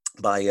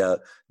by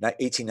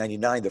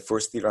 1899, the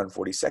first theater on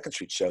 42nd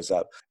Street shows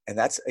up, and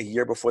that's a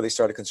year before they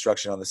started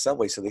construction on the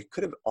subway. So they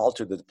could have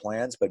altered the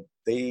plans, but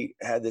they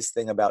had this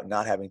thing about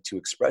not having two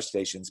express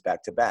stations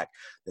back to back.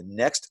 The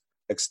next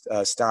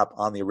stop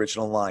on the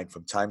original line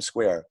from Times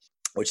Square,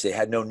 which they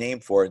had no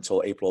name for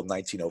until April of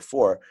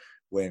 1904,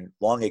 when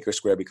Longacre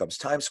Square becomes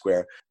Times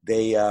Square,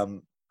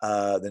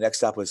 the next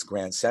stop was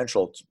Grand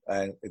Central,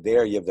 and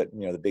there you have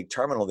the big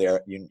terminal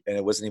there, and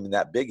it wasn't even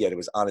that big yet. It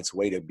was on its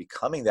way to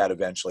becoming that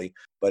eventually.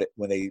 But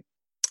when they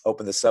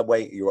opened the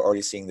subway, you were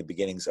already seeing the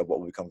beginnings of what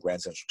will become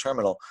Grand Central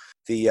Terminal.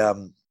 You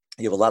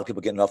have a lot of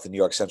people getting off the New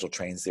York Central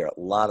trains there, a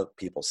lot of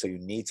people. So you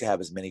need to have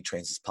as many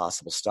trains as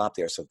possible stop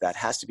there. So that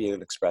has to be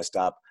an express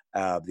stop.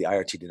 The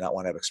IRT did not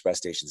want to have express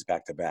stations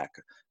back to back.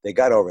 They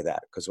got over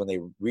that because when they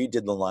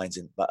redid the lines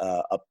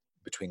up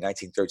between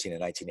 1913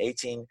 and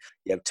 1918,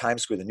 you have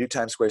Times Square, the new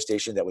Times Square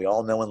station that we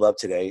all know and love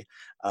today.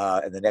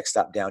 And the next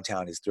stop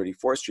downtown is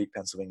 34th Street,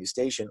 Pennsylvania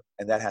Station.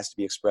 And that has to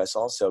be express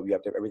also. You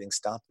have to have everything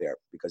stopped there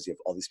because you have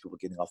all these people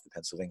getting off the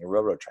Pennsylvania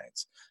Railroad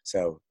trains.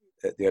 So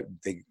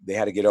they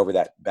had to get over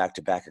that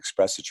back-to-back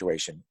express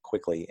situation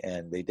quickly,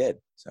 and they did.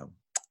 So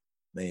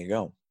there you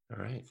go.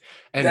 All right.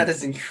 And that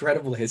is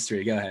incredible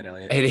history. Go ahead,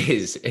 Elliot. It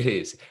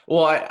is.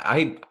 Well,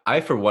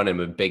 I for one am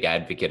a big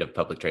advocate of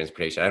public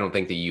transportation. I don't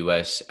think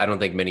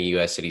many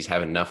US cities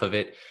have enough of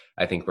it.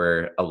 I think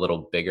we're a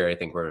little bigger. I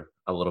think we're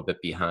a little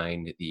bit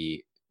behind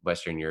the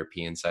Western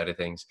European side of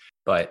things.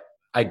 But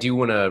I do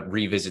want to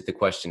revisit the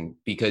question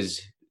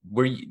because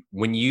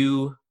when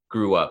you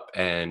grew up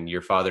and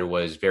your father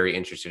was very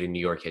interested in New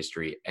York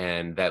history,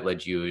 and that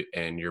led you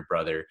and your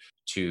brother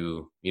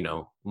to,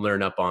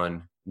 learn up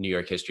on New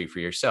York history for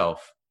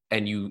yourself,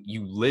 and you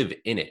live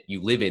in it.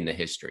 You live in the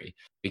history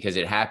because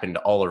it happened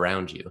all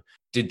around you.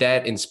 Did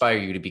that inspire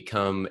you to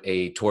become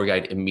a tour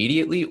guide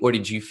immediately, or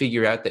did you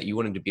figure out that you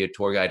wanted to be a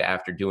tour guide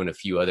after doing a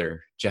few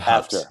other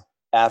jobs?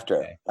 After.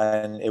 Okay.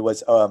 And it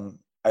was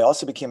I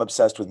also became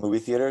obsessed with movie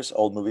theaters,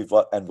 old movie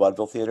and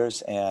vaudeville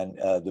theaters, and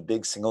the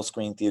big single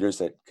screen theaters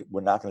that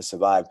were not going to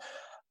survive.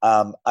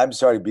 I'm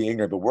sorry to be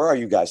ignorant, but where are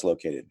you guys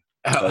located?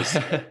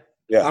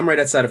 Yeah, I'm right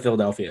outside of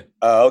Philadelphia.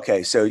 Oh,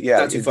 okay. So yeah,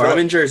 not too far. I'm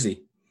in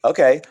Jersey.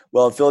 Okay.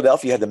 Well, in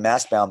Philadelphia, you had the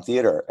Mastbaum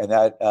Theater, and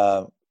that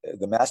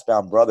the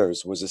Mastbaum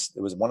brothers one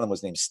of them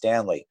was named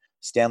Stanley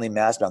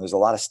Mastbaum. There's a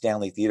lot of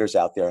Stanley theaters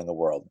out there in the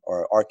world,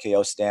 or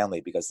RKO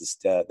Stanley, because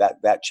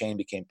that chain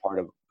became part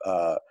of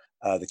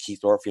the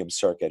Keith Orpheum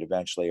circuit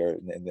eventually,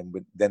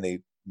 and then they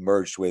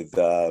merged with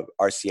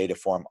RCA to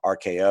form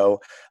RKO.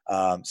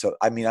 So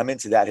I mean, I'm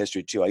into that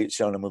history too. I used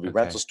to own a movie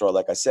rental store,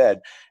 like I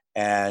said,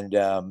 and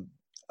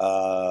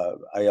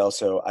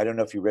I don't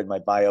know if you read my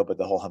bio, but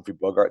the whole Humphrey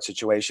Bogart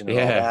situation and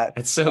all that.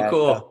 It's so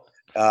cool.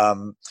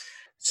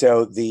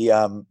 So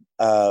the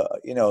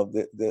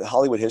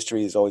Hollywood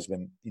history has always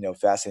been,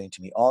 fascinating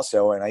to me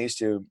also. And I used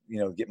to,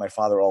 get my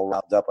father all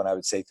riled up when I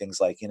would say things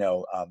like,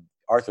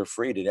 Arthur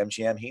Freed at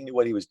MGM, he knew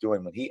what he was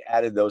doing when he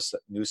added those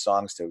new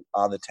songs to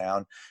On the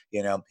Town.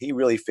 He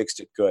really fixed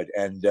it good,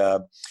 and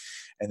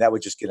that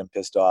would just get him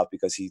pissed off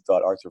because he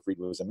thought Arthur Freed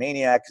was a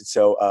maniac. And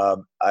so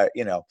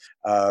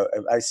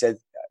I said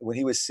when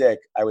he was sick,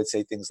 I would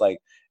say things like,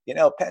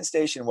 Penn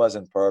Station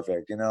wasn't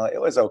perfect.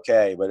 It was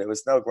okay, but it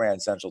was no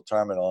Grand Central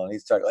Terminal. And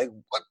he'd start like,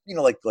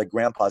 what, like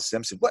Grandpa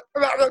Simpson. What,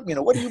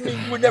 what do you mean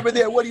you were never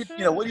there? What are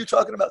you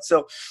talking about?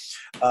 So,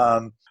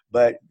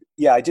 but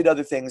yeah, I did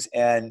other things.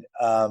 And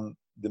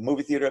the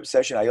movie theater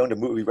obsession, I owned a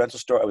movie rental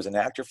store. I was an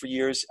actor for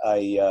years.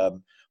 I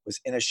was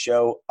in a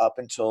show up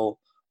until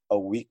a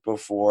week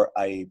before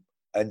I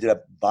ended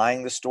up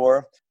buying the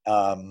store.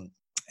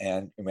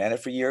 And ran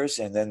it for years,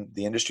 and then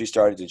the industry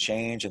started to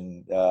change,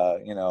 and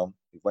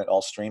it went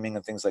all streaming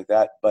and things like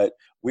that. But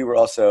we were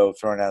also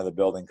thrown out of the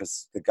building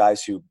because the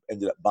guys who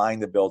ended up buying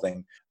the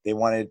building, they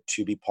wanted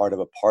to be part of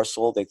a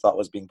parcel they thought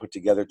was being put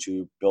together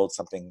to build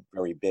something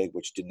very big,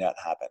 which did not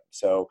happen.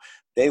 So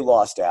they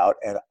lost out,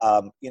 and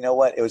you know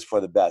what? It was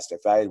for the best.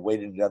 If I had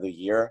waited another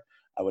year,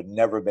 I would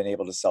never have been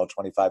able to sell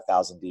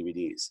 25,000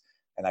 DVDs.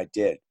 And I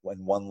did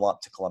in one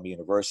lump to Columbia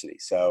University.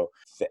 So,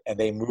 and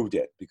they moved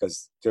it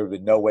because there would be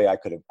no way I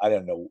could have, I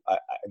don't know. I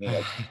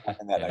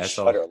I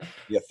shudder.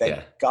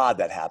 Thank God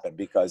that happened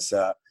because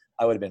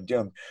I would have been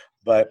doomed.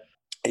 But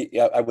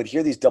I would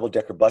hear these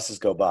double-decker buses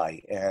go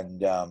by,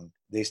 and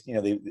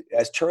they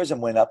as tourism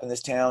went up in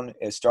this town,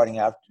 starting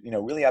out,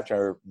 really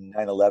after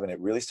 9/11, it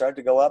really started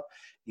to go up.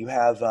 You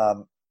have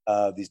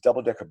these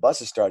double-decker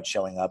buses started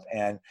showing up,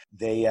 and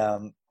they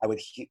I would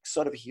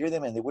sort of hear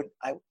them, and they would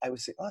I would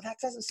say, oh, that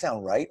doesn't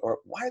sound right, or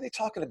why are they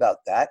talking about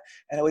that?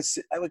 And I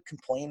would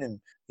complain,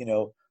 and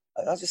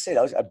I'll just say it.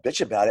 I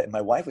bitch about it, and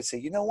my wife would say,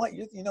 you know what,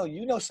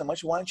 you know so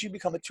much, why don't you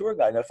become a tour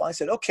guide? And I finally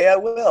said, okay, I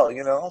will.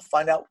 I'll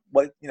find out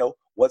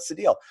what's the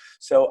deal.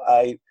 So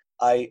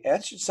I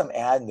answered some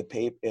ad in the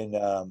paper,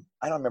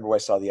 I don't remember where I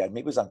saw the ad.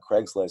 Maybe it was on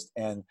Craigslist.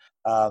 And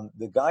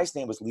the guy's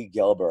name was Lee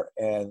Gelber.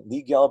 And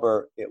Lee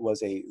Gelber, it was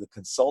the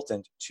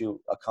consultant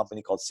to a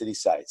company called City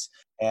Sites.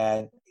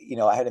 And,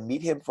 I had to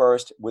meet him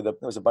first there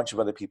was a bunch of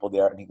other people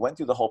there. And he went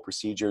through the whole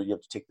procedure. You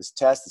have to take this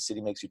test. The city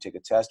makes you take a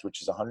test,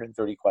 which is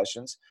 130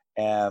 questions.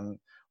 And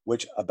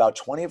which about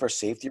 20 of are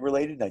safety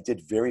related. And I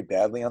did very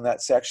badly on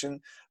that section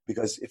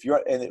because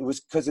and it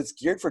was because it's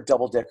geared for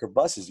double decker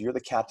buses. You're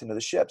the captain of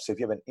the ship. So if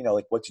you have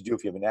like what to do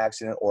if you have an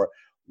accident, or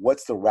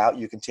what's the route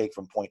you can take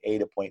from point A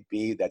to point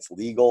B that's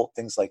legal,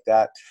 things like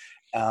that.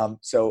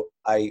 So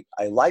I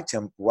liked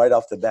him right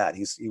off the bat.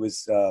 He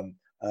was an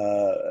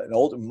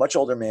much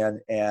older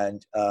man,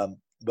 and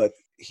but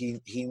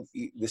he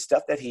the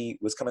stuff that he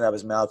was coming out of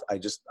his mouth, I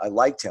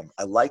liked him.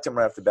 I liked him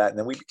right off the bat, and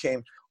then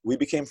we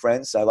became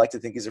friends. I like to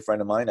think he's a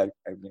friend of mine.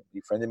 He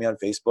befriended me on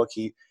Facebook.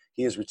 He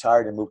is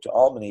retired and moved to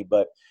Albany,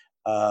 but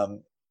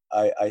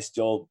I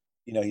still,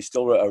 he's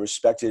still a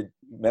respected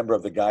member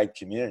of the guide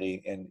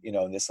community, and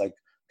in this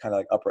kind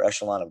of upper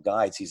echelon of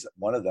guides, he's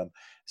one of them.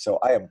 So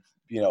I am,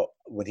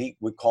 when he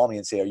would call me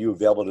and say, "Are you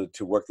available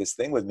to work this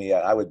thing with me?"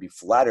 I would be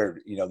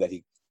flattered, that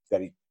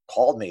he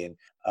called me.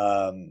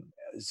 And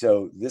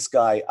so this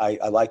guy,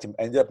 I liked him.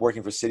 I ended up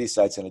working for City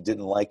Sites, and I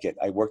didn't like it.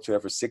 I worked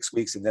there for 6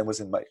 weeks, and then was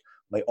in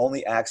my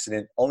only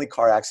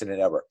car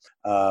accident ever.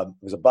 It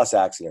was a bus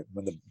accident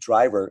when the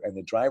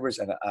drivers,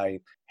 and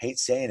I hate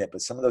saying it, but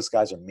some of those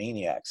guys are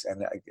maniacs,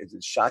 and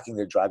it's shocking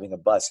they're driving a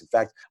bus. In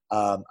fact,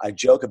 I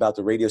joke about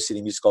the Radio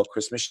City Music Hall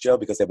Christmas show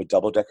because they have a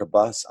double-decker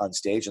bus on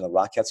stage, and the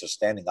Rockettes are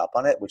standing up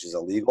on it, which is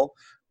illegal,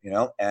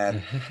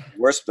 and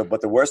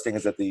but the worst thing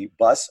is that the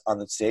bus on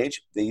the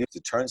stage, they use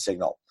the turn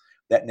signal.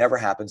 That never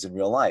happens in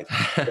real life.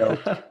 So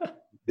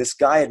this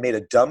guy had made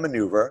a dumb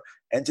maneuver,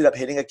 ended up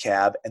hitting a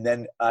cab, and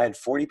then I had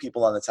 40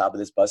 people on the top of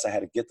this bus. I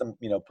had to get them,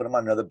 put them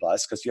on another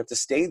bus because you have to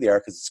stay there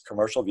because it's a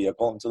commercial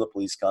vehicle until the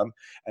police come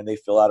and they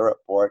fill out a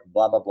report,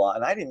 blah, blah, blah.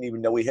 And I didn't even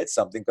know he hit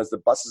something because the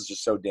buses are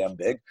so damn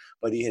big,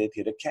 but he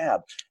hit a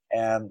cab.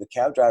 And the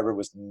cab driver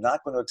was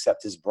not going to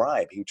accept his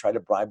bribe. He tried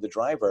to bribe the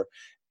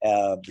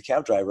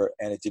cab driver,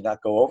 and it did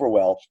not go over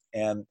well.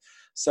 And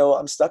so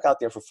I'm stuck out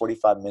there for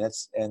 45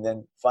 minutes, and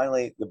then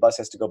finally the bus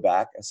has to go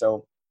back. And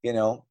so,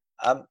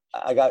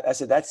 I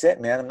said, that's it,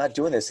 man. I'm not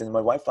doing this. And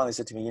my wife finally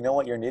said to me, you know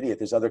what? You're an idiot.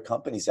 There's other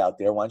companies out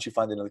there. Why don't you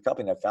find another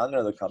company? And I found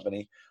another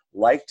company,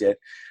 liked it.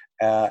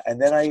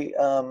 And then I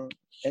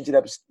ended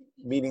up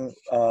meeting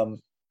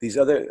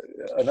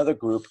another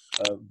group,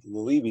 the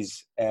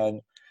Levy's, and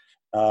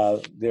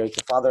there's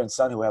the father and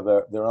son who have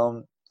their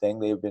own thing.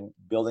 They've been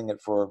building it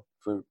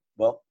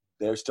well,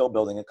 they're still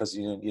building it because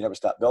you never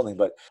stop building.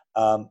 But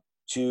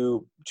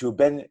to have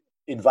been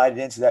invited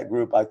into that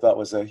group, I thought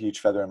was a huge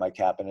feather in my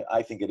cap, and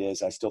I think it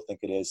is. I still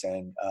think it is.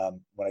 And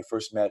when I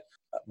first met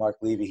Mark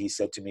Levy, he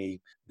said to me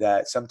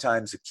that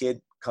sometimes a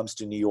kid comes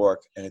to New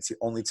York, and it's the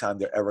only time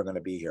they're ever going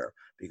to be here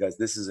because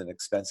this is an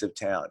expensive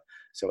town.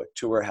 So a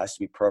tour has to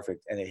be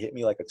perfect, and it hit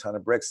me like a ton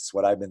of bricks. It's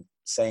what I've been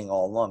saying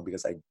all along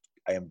because I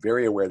am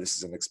very aware this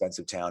is an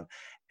expensive town,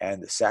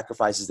 and the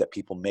sacrifices that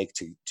people make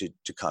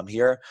to come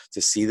here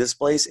to see this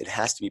place, it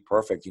has to be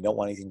perfect. You don't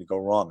want anything to go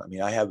wrong. I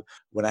mean,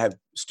 when I have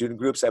student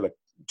groups, I have a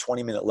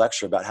 20-minute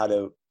lecture about how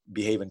to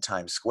behave in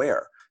Times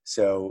Square.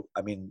 So,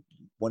 I mean,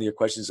 one of your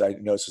questions I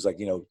noticed was like,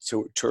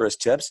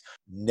 tourist tips,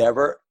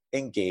 never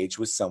engage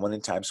with someone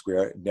in Times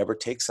Square, never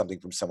take something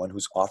from someone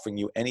who's offering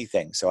you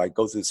anything. So I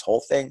go through this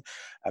whole thing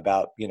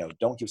about,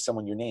 don't give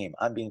someone your name.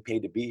 I'm being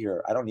paid to be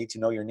here. I don't need to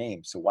know your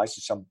name. So why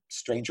should some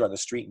stranger on the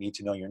street need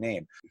to know your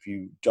name? If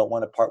you don't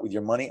want to part with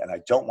your money, and I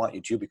don't want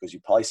you to, because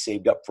you probably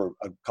saved up for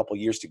a couple of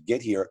years to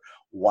get here,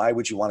 why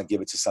would you want to give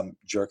it to some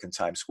jerk in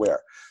Times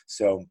Square?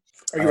 So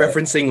are you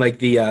referencing like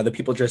the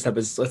people dressed up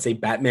as, let's say,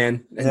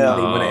 Batman, and no,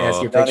 they want to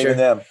ask your not picture? Even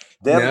them.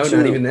 No, too.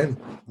 Not even them.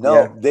 No,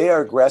 yeah. They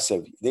are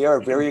aggressive. They are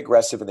very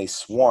aggressive, and they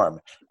swarm.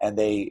 And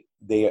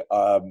it's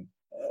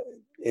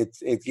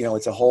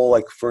a whole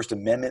like First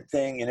Amendment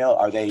thing.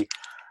 Are they?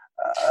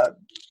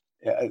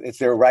 It's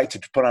their right to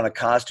put on a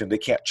costume. They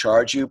can't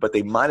charge you, but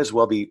they might as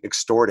well be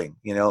extorting.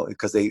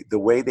 Because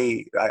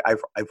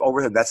I've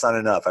overheard that's not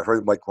enough. I've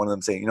heard like one of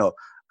them saying,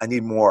 I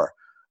need more.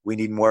 We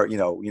need more.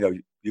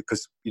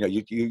 Because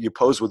you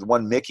pose with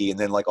one Mickey, and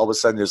then like all of a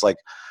sudden there's like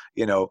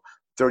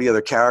 30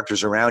 other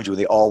characters around you, and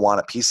they all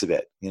want a piece of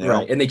it.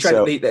 Right, and they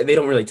they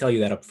don't really tell you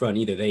that up front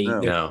either.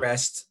 They're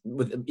dressed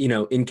with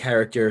in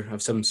character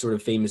of some sort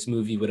of famous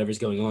movie, whatever's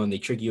going on. They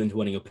trick you into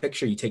wanting a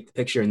picture. You take the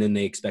picture, and then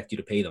they expect you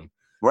to pay them.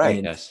 Right.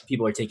 And yes.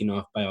 People are taken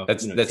off by.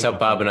 That's how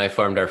Bob and I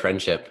formed our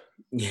friendship.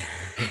 Yeah.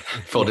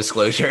 Full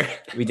disclosure.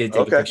 We did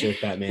take a picture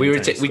with Batman.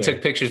 We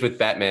took pictures with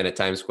Batman at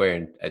Times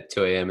Square at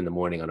 2 a.m. in the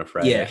morning on a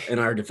Friday. Yeah. In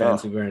our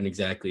defense, we weren't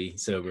exactly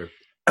sober.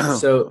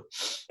 So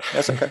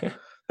that's okay.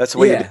 That's the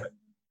way you do it.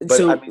 But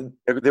so, I mean,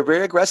 they're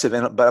very aggressive.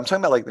 But I'm talking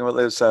about like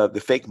there's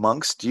the fake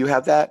monks. Do you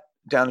have that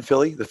down in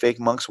Philly? The fake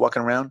monks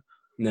walking around?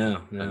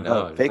 No.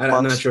 Fake monks.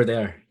 I'm not sure they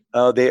are.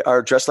 They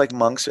are dressed like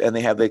monks, and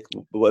they have like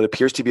what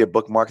appears to be a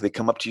bookmark. They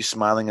come up to you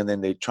smiling, and then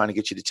they're trying to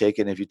get you to take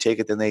it. And if you take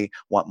it, then they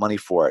want money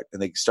for it.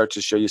 And they start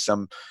to show you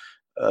some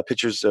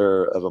pictures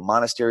of a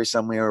monastery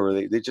somewhere, or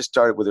they just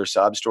started with their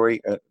sob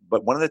story.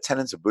 But one of the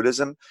tenets of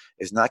Buddhism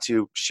is not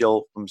to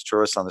shill from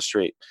tourists on the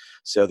street.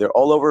 So they're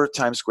all over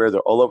Times Square.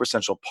 They're all over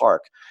Central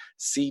Park.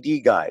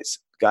 CD guys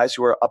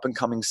who are up and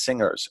coming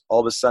singers, all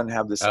of a sudden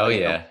have this,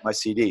 my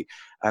CD.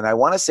 And I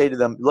want to say to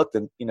them, look,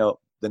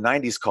 the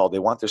 90s called. They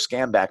want their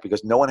scam back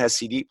because no one has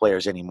CD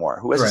players anymore.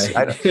 Who has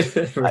right.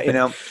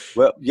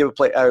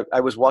 I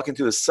was walking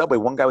through the subway.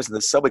 One guy was in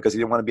the subway because he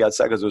didn't want to be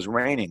outside because it was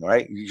raining,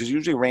 right? Because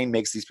usually rain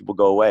makes these people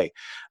go away.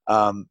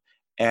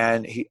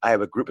 And I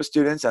have a group of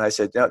students, and I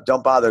said, no,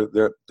 don't bother.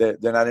 They're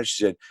not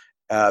interested.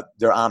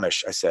 They're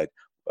Amish, I said.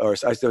 Or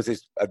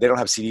they don't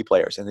have CD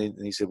players. And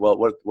he said, well,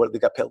 what they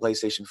got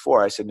PlayStation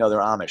 4? I said, no,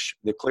 they're Amish.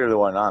 They're clearly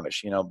one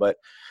Amish, but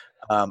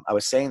I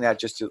was saying that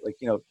just to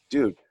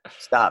dude,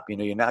 stop.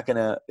 It's not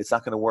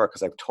going to work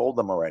because I've told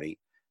them already.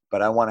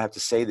 But I want to have to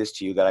say this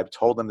to you, that I've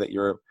told them that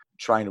you're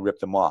trying to rip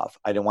them off.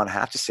 I didn't want to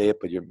have to say it,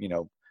 but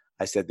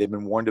I said they've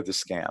been warned of the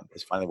scam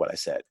is finally what I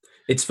said.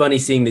 It's funny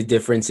seeing the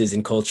differences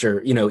in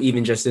culture,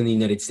 even just in the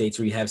United States,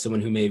 where you have someone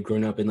who may have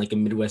grown up in like a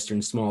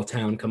Midwestern small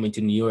town coming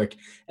to New York,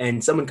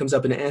 and someone comes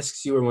up and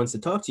asks you or wants to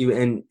talk to you,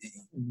 and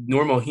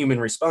normal human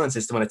response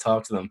is to want to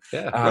talk to them.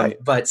 Yeah, right.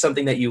 But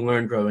something that you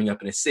learn growing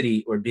up in a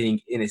city or being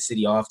in a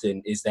city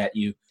often is that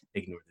you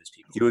ignore those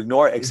people. You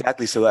ignore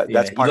exactly. So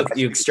that's part of it.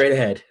 You look straight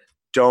ahead.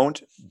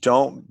 Don't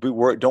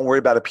worry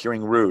about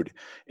appearing rude.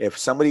 If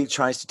somebody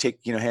tries to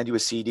hand you a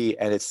CD,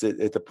 and it's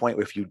at the point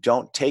where if you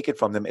don't take it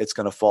from them, it's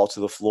going to fall to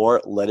the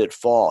floor. Let it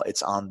fall.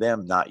 It's on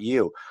them, not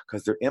you,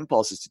 because their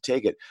impulse is to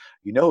take it.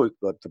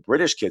 The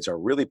British kids are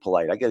really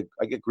polite. I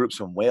get groups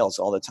from Wales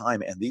all the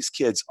time, and these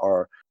kids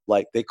are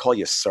like, they call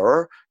you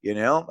sir.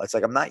 It's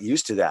like, I'm not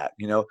used to that.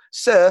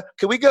 Sir,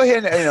 can we go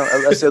ahead? And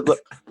I said, look,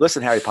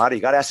 listen, Harry Potter,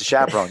 you got to ask the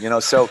chaperone.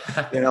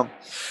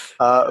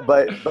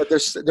 But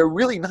they're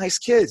really nice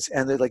kids,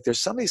 and there's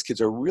some of these kids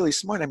are really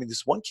smart. I mean,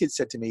 this one kid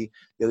said to me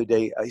the other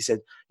day, he said,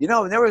 I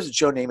never was a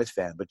Joe Namath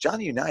fan, but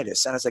Johnny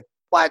Unitas. And I was like,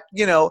 what?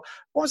 When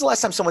was the last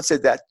time someone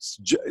said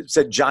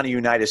said Johnny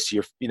Unitas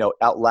to you,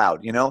 out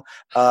loud?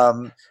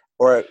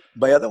 Or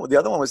the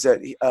other one was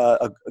that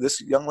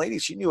this young lady,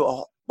 she knew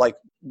a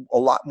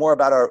lot more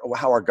about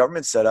how our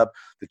government's set up,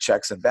 the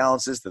checks and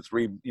balances, the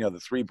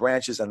three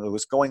branches, and it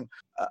was going.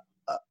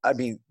 I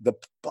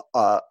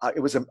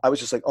was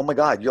just like, oh my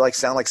God, you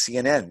sound like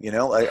CNN,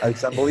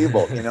 it's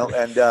unbelievable,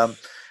 and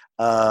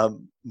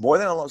more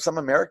than some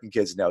American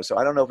kids know. So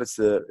I don't know if it's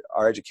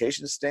our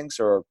education stinks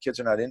or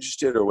kids are not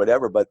interested or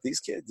whatever, but these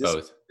kids,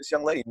 this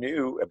young lady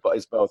knew,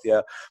 it's both.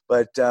 Yeah.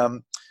 But,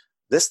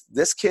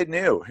 this kid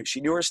knew.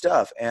 She knew her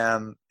stuff,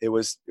 and it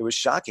was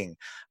shocking.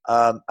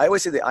 I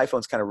always say the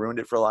iPhone's kind of ruined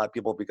it for a lot of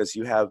people because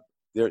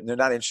they're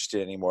not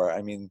interested anymore.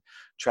 I mean,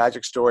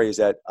 tragic story is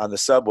that on the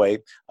subway,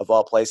 of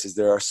all places,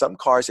 there are some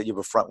cars that you have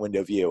a front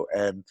window view,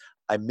 and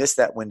I miss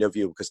that window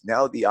view because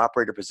now the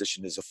operator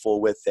position is a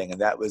full width thing,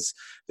 and there's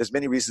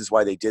many reasons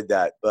why they did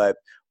that, but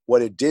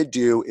what it did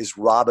do is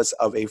rob us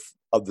of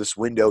this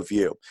window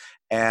view.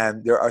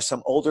 And there are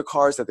some older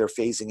cars that they're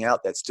phasing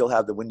out that still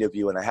have the window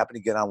view. And I happened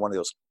to get on one of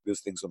those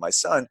things with my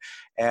son,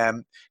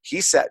 and he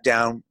sat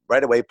down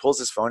right away, pulls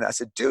his phone. I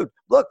said, dude,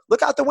 look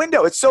out the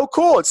window. It's so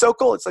cool. It's so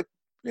cool. It's like,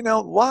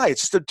 why?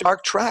 It's just a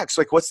dark track.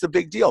 So like, what's the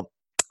big deal?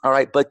 All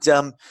right. But,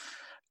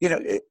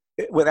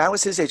 when I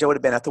was his age, I would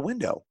have been at the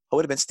window. I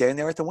would have been standing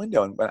there at the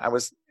window. And when I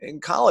was in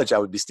college, I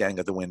would be standing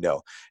at the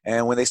window.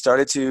 And when they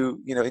started to,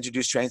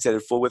 introduce trains that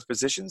had full width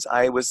positions,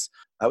 I was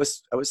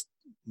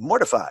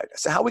mortified. I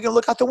said, how are we going to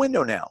look out the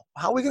window now?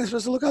 How are we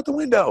supposed to look out the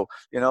window?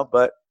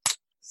 But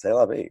c'est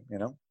la vie,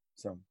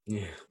 So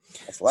yeah,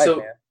 that's life, so,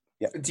 man.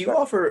 Yeah. Do you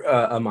offer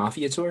a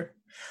Mafia tour?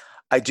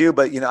 I do,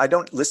 but I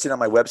don't list it on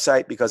my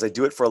website because I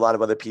do it for a lot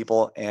of other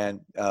people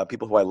and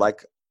people who I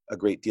like a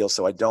great deal.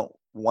 So I don't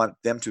want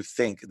them to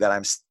think that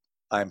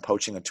I'm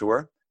poaching a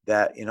tour.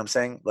 That what I'm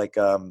saying, like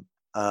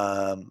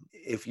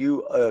if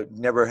you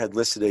never had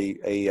listed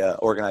a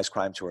organized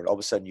crime tour, and all of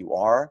a sudden you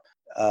are,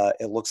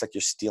 it looks like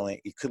you're stealing.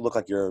 It could look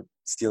like you're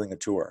stealing a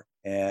tour,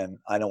 and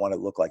I don't want it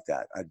to look like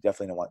that. I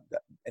definitely don't want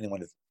that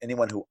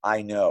anyone who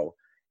I know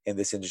in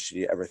this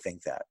industry to ever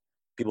think that.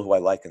 People who I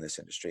like in this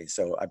industry.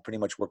 So I pretty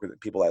much work with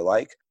people I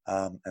like,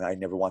 and I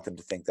never want them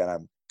to think that I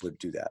would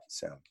do that.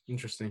 So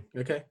interesting.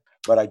 Okay.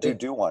 But I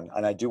do one,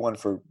 and I do one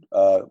for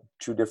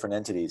 2 different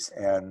entities,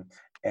 and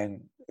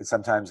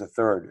sometimes a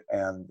third,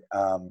 and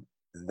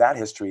that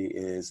history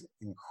is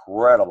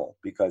incredible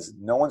because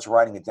no one's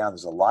writing it down.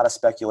 There's a lot of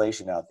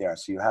speculation out there,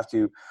 so you have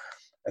to.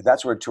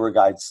 That's where tour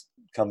guides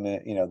come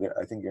in.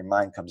 I think your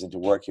mind comes into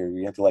work here.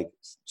 You have to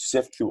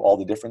sift through all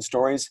the different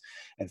stories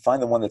and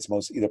find the one that's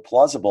most either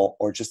plausible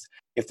or just.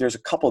 If there's a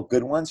couple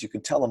good ones, you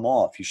can tell them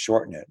all if you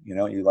shorten it.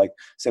 You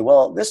say,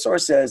 well, this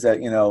source says that,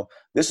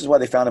 this is why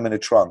they found him in a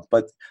trunk.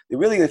 But they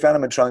found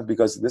him in a trunk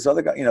because this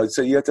other guy,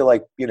 so you have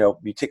to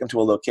you take them to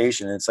a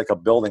location and it's like a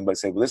building, but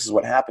say, well, this is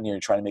what happened here.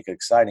 You're trying to make it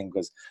exciting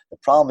because the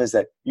problem is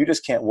that you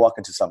just can't walk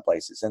into some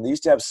places. And they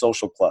used to have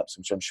social clubs,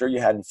 which I'm sure you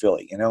had in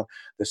Philly.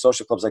 The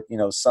social clubs like,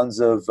 Sons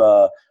of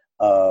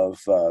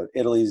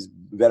Italy's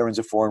Veterans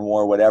of Foreign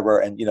War, whatever.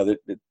 And,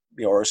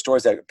 or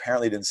stores that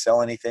apparently didn't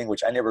sell anything,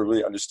 which I never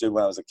really understood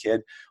when I was a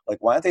kid. Like,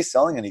 why aren't they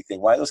selling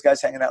anything? Why are those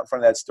guys hanging out in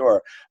front of that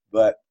store?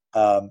 But,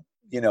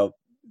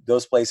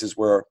 those places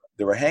were,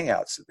 there were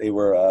hangouts. They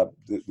were,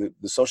 the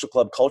social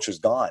club culture is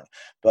gone.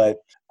 But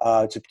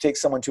to take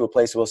someone to a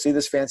place, well, see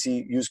this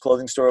fancy used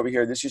clothing store over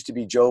here? This used to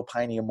be Joe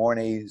Piney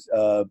Amorne's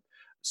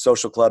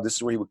social club. This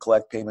is where he would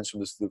collect payments from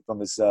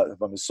his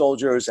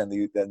soldiers and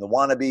the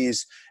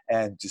wannabes,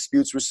 and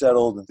disputes were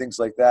settled and things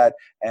like that.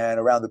 And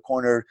around the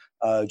corner,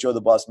 Joe the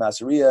Boss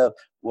Masseria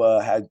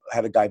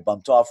had a guy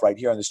bumped off right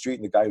here on the street,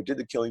 and the guy who did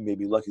the killing may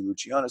be Lucky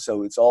Luciano.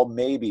 So it's all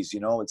maybes,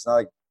 it's not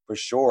like for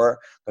sure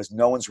because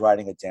no one's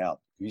writing it down.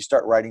 If you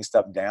start writing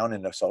stuff down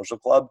in a social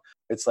club,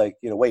 it's like,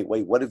 wait,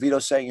 what did Vito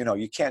say?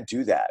 You can't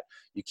do that.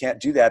 You can't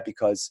do that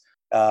because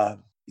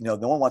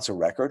no one wants a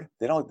record.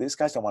 These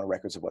guys don't want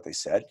records of what they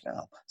said.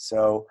 No.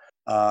 So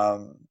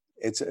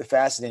it's a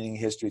fascinating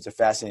history. It's a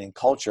fascinating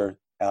culture.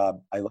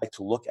 I like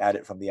to look at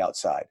it from the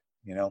outside,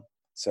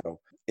 so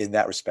in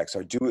that respect.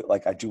 So I do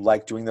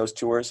like doing those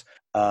tours.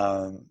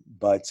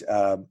 But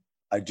I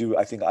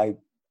think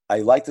I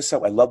like the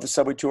subway. I love the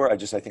subway tour. I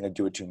think I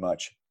do it too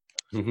much.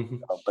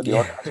 But the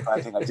organized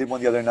crime thing, I did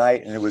one the other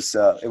night, and it was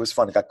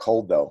fun. It got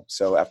cold though,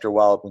 so after a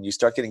while, when you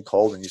start getting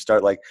cold and you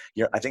start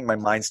I think my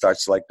mind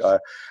starts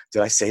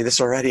did I say this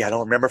already? I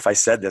don't remember if I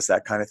said this.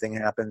 That kind of thing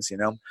happens,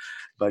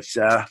 But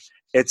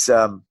it's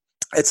a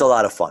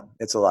lot of fun.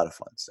 It's a lot of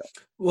fun. So,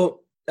 well,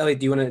 Elliot,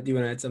 do you want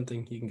to add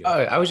something? You can go.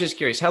 I was just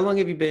curious. How long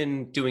have you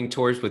been doing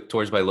tours with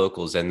Tours by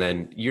Locals? And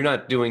then you're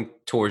not doing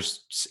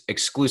tours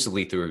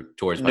exclusively through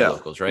Tours by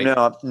Locals, right?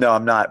 No,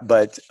 I'm not.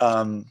 But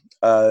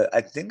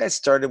I think I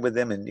started with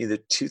them in either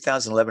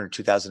 2011 or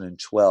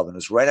 2012, and it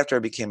was right after I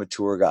became a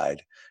tour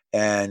guide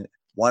and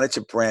wanted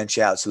to branch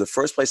out. So the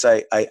first place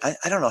I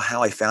don't know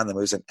how I found them. It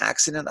was an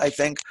accident, I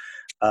think,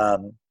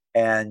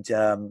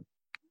 and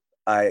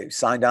I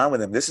signed on with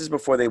them. This is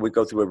before they would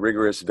go through a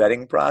rigorous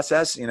vetting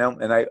process,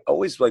 and I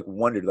always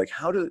wondered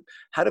how do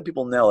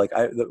people know?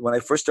 When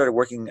I first started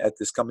working at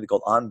this company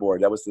called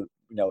Onboard, that was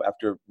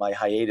after my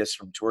hiatus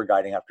from tour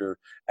guiding.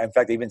 In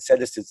fact, I even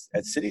said this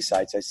at city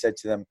sites. I said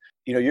to them,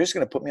 you're just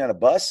going to put me on a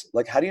bus?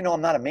 How do you know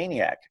I'm not a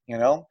maniac?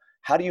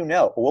 How do you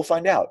know? Well, we'll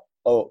find out.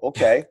 Oh,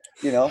 okay.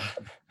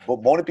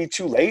 But won't it be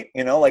too late?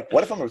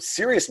 What if I'm a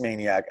serious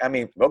maniac? I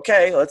mean,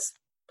 okay, let's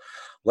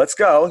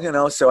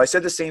go. So I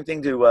said the same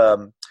thing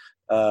to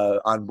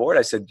on board.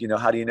 I said,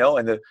 how do you know?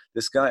 And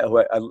this guy,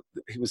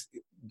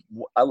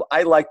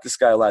 I liked this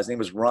guy a lot. His name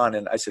was Ron.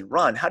 And I said,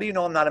 Ron, how do you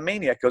know I'm not a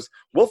maniac? He goes,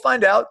 we'll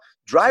find out.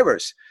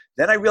 Drivers.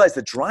 Then I realized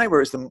the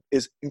driver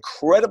is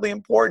incredibly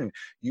important.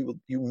 You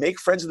make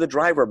friends with the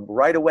driver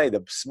right away.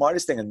 The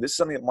smartest thing, and this is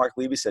something that Mark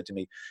Levy said to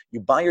me, you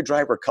buy your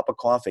driver a cup of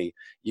coffee,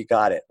 you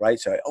got it, right?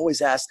 So I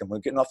always ask him,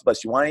 when getting off the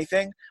bus, you want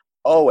anything?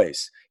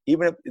 Always.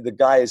 Even if the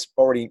guy is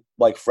already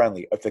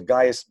friendly, if the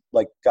guy is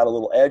got a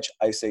little edge,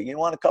 I say, you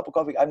want a cup of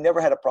coffee? I've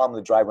never had a problem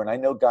with the driver. And I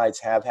know guides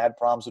have had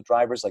problems with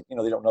drivers. They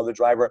don't know the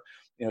driver.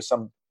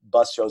 Some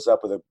bus shows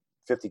up with a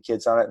 50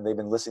 kids on it, and they've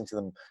been listening to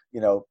them,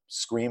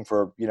 scream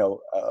for,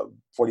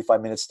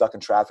 45 minutes stuck in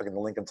traffic in the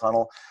Lincoln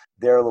Tunnel.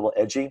 They're a little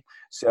edgy.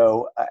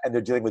 So, and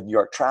they're dealing with New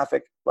York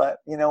traffic, but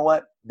you know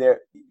what?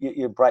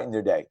 You brighten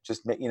their day.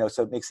 Just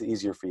so it makes it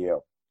easier for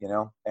you,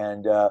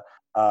 and,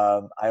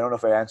 I don't know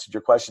if I answered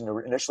your question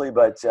initially,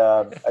 but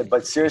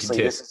seriously,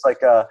 this is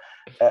like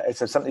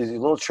these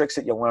little tricks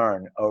that you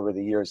learn over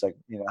the years, like,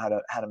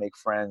 how to make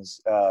friends,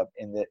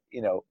 in the,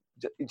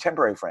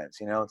 temporary friends,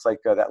 it's like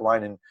that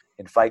line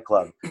in Fight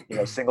Club,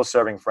 single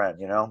serving friend,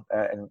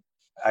 and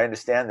I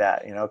understand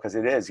that, because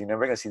it is, you're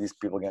never going to see these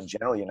people again.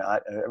 Generally, you're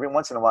not. And every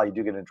once in a while you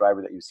do get a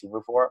driver that you've seen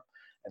before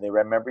and they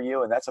remember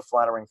you. And that's a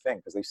flattering thing,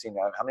 because they've seen,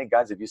 how many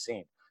guys have you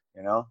seen,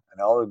 and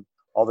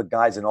all the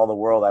guys in all the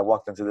world, I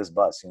walked into this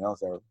bus,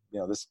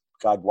 this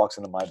guy walks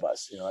into my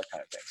bus, that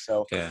kind of thing.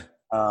 So, yeah.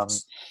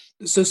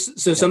 So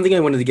something I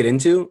wanted to get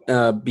into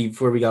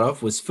before we got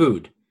off was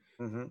food.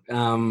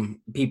 Mm-hmm.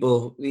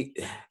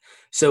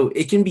 So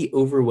it can be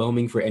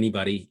overwhelming for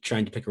anybody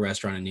trying to pick a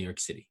restaurant in New York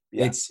City.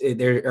 Yeah.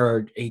 There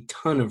are a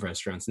ton of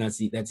restaurants, and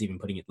that's even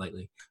putting it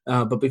lightly.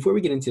 But before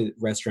we get into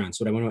restaurants,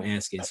 what I want to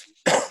ask is,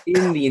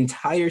 in the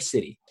entire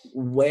city,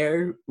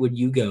 where would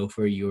you go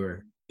for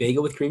your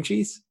bagel with cream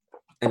cheese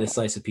and a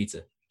slice of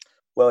pizza?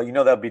 Well,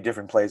 that'd be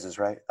different places,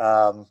 right?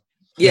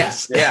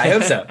 Yes. Yeah, I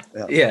hope so.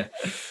 Yeah.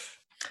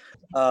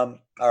 All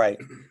right.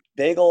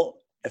 Bagel.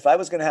 If I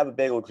was going to have a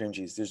bagel with cream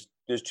cheese,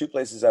 there's two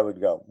places I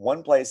would go.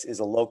 One place is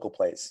a local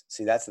place.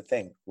 See, that's the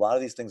thing. A lot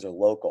of these things are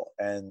local,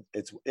 and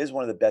it is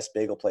one of the best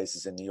bagel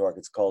places in New York.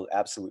 It's called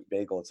Absolute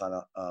Bagel. It's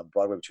on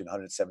Broadway between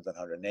 107th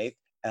and 108th.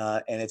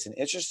 And it's an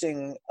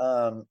interesting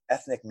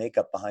ethnic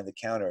makeup behind the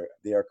counter.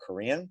 They are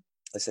Korean.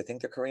 At least I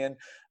think they're Korean.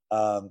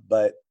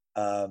 But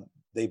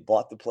they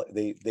bought the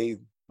place.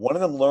 One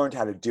of them learned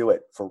how to do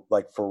it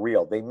for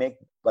real. They make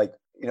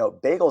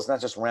bagel is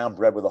not just round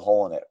bread with a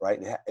hole in it, right?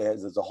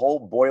 There's a whole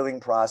boiling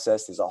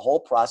process. There's a whole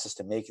process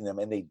to making them,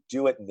 and they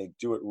do it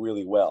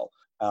really well.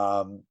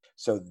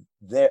 So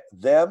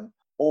them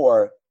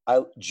or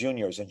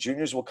Juniors, and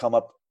Juniors will come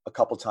up a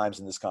couple times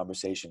in this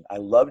conversation. I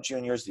love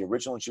Juniors. The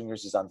original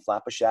Juniors is on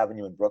Flatbush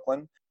Avenue in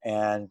Brooklyn,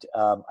 and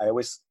I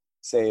always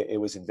say it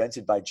was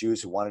invented by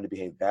Jews who wanted to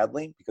behave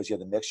badly, because you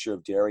have the mixture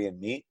of dairy and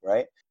meat,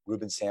 right?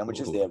 Reuben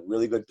sandwiches. Ooh. They have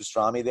really good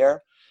pastrami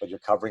there, but you're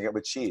covering it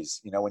with cheese,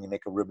 when you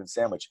make a Reuben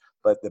sandwich.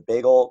 But the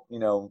bagel,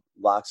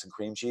 lox and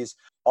cream cheese.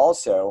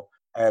 Also,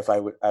 if I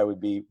would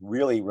be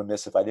really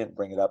remiss if I didn't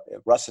bring it up,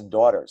 Russ and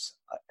Daughters.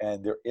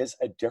 And there is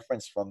a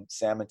difference from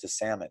salmon to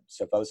salmon.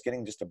 So if I was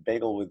getting just a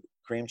bagel with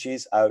cream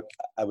cheese, I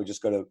would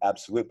just go to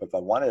Absolute. But if I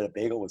wanted a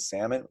bagel with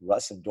salmon,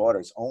 Russ and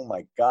Daughters, oh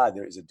my God,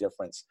 there is a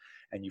difference.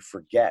 And you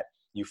forget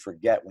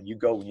when you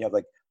have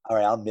all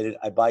right, I'll admit it.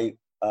 I buy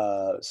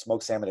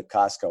smoked salmon at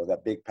Costco,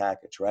 that big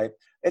package, right?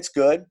 It's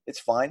good. It's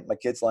fine. My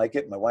kids like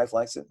it. My wife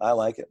likes it. I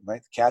like it,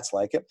 right? The cats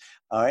like it.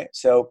 All right.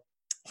 So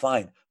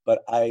fine.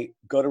 But I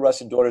go to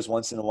Russ and Daughters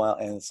once in a while,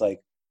 and it's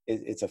like,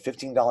 it's a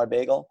 $15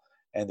 bagel,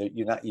 and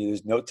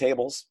there's no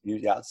tables. You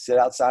sit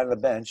outside on the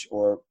bench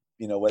or,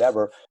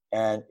 whatever.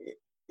 And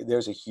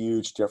there's a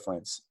huge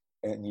difference.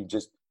 And you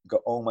just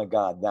go, oh my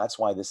God, that's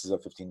why this is a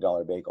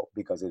 $15 bagel,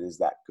 because it is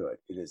that good.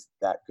 It is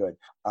that good.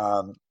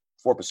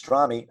 For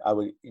pastrami, I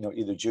would,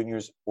 either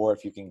Juniors, or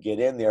if you can get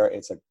in there,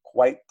 it's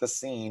quite the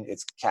scene.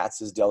 It's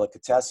Katz's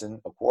Delicatessen,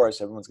 of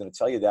course. Everyone's going to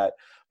tell you that.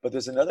 But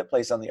there's another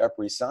place on the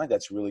Upper East Side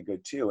that's really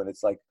good too. And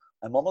it's like,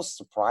 I'm almost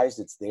surprised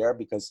it's there,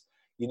 because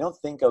you don't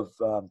think of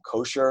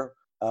kosher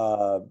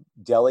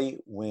deli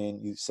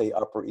when you say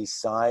Upper East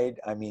Side.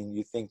 I mean,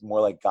 you think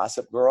more like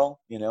Gossip Girl,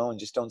 and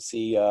just don't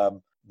see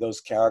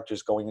those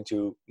characters going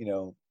into,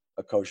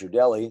 a kosher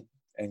deli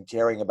and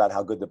caring about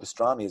how good the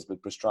pastrami is.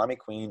 But Pastrami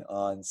Queen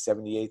on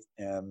 78th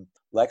and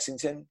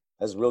Lexington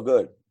is real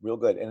good.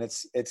 And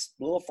it's a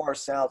little far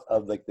south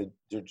of like the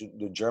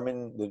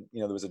German,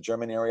 there was a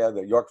German area,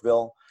 the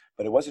Yorkville,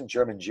 but it wasn't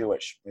German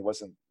Jewish. It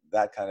wasn't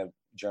that kind of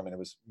German. It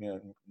was,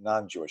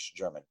 non-Jewish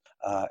German.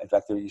 In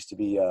fact, there used to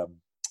be,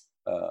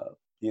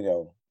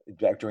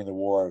 back during the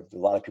war, a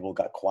lot of people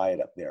got quiet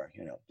up there,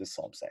 just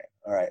all I'm saying.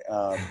 All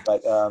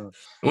right.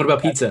 What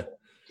about pizza?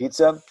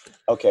 Pizza?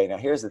 Okay. Now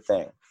here's the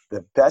thing.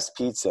 The best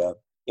pizza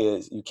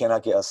is you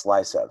cannot get a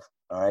slice of.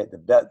 All right.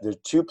 There's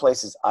two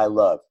places I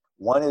love.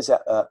 One is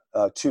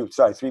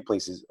three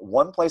places.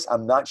 One place,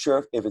 I'm not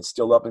sure if it's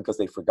still open because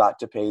they forgot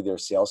to pay their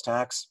sales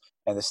tax,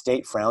 and the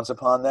state frowns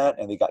upon that,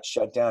 and they got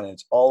shut down, and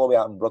it's all the way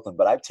out in Brooklyn.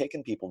 But I've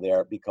taken people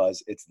there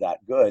because it's that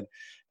good.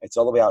 It's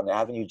all the way out in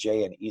Avenue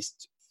J and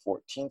East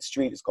 14th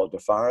Street. It's called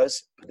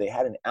DeFara's. They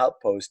had an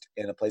outpost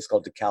in a place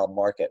called DeKalb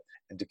Market,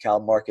 and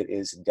DeKalb Market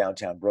is in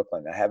downtown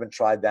Brooklyn. I haven't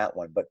tried that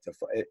one, but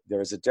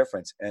there is a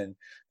difference. And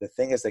the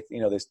thing is,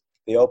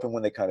 they open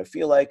when they kind of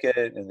feel like it,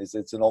 and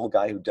it's an old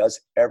guy who does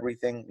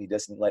everything. He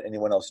doesn't let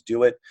anyone else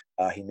do it.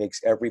 He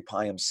makes every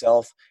pie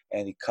himself,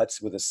 and he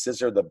cuts with a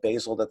scissor the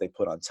basil that they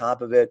put on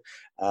top of it,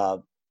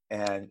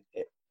 and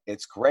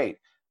it's great.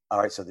 All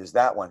right, so there's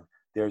that one.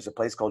 There's a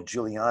place called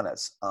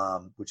Juliana's,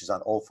 which is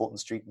on Old Fulton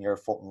Street near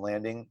Fulton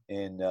Landing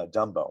in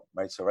Dumbo,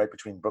 right? So right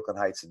between Brooklyn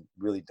Heights and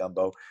really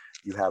Dumbo,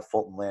 you have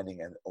Fulton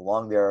Landing, and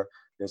along there,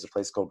 there's a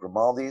place called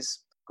Grimaldi's.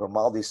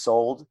 Grimaldi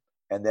sold,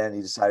 and then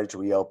he decided to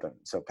reopen.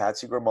 So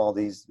Patsy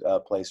Grimaldi's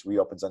place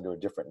reopens under a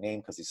different name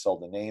because he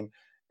sold the name,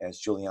 and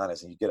it's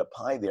Giuliana's. And you get a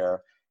pie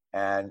there,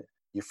 and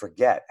you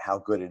forget how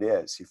good it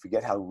is. You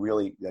forget how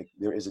really like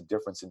there is a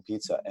difference in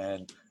pizza.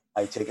 And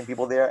I've taken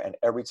people there, and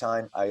every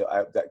time I'm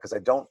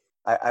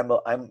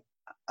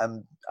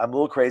a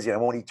little crazy, and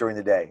I won't eat during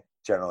the day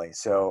generally.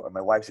 So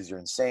my wife says, "You're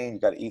insane. You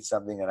got to eat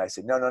something." And I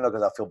said, "No,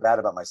 because I'll feel bad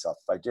about myself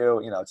if I do."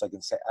 It's like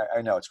insane.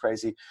 I know it's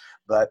crazy,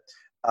 but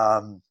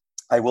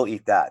I will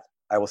eat that.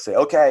 I will say,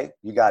 "Okay,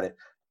 you got it."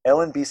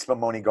 L&B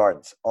Spumoni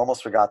Gardens.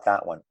 Almost forgot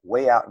that one.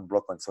 Way out in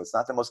Brooklyn, so it's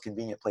not the most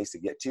convenient place to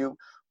get to.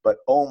 But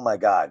oh my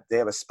God, they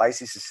have a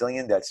spicy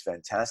Sicilian that's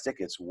fantastic.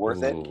 It's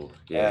worth it,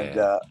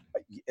 and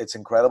it's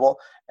incredible.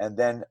 And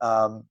then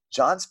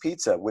John's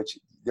Pizza, which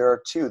there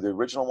are two. The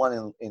original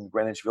one in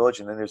Greenwich Village,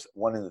 and then there's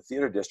one in the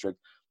Theater District,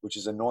 which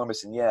is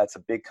enormous. And yeah, it's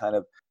a big kind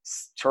of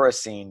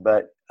tourist scene,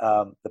 but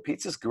the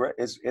pizza is good.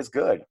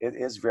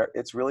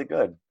 It's really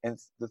good. And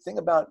the thing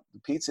about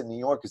the pizza in New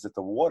York is that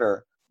the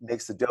water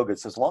makes the dough good.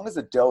 So as long as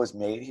the dough is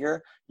made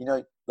here,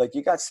 like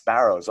you got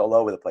Sparrows all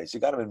over the place.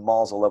 You got them in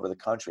malls all over the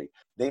country.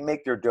 They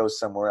make their dough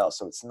somewhere else.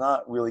 So it's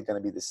not really going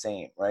to be the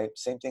same, right?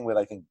 Same thing with,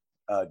 I think,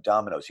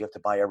 Domino's. You have to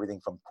buy everything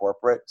from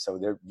corporate. So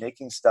they're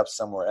making stuff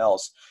somewhere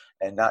else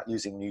and not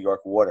using New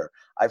York water.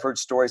 I've heard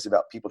stories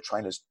about people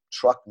trying to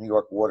truck New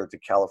York water to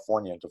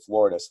California and to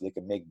Florida so they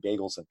can make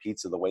bagels and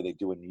pizza the way they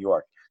do in New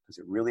York, because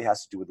it really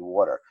has to do with the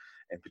water.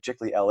 And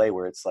particularly LA,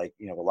 where it's like,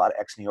 a lot of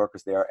ex-New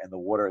Yorkers there, and the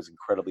water is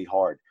incredibly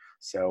hard.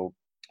 So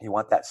you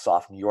want that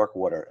soft New York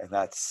water, and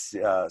that's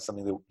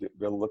something that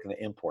they're looking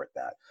to import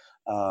that.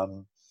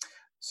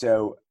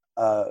 So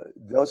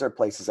those are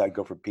places I'd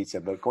go for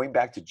pizza. But going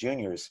back to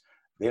Junior's,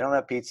 they don't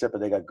have pizza,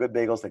 but they got good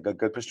bagels, they got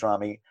good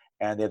pastrami,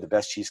 and they have the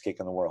best cheesecake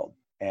in the world.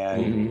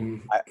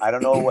 And I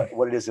don't know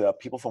what it is.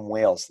 People from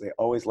Wales, they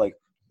always like,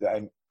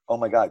 oh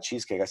my God,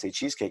 cheesecake. I say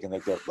cheesecake, and they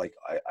go like,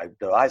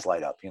 their eyes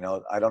light up.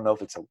 I don't know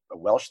if it's a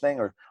Welsh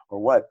thing or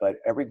what, but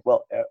every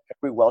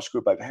Welsh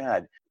group I've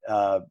had,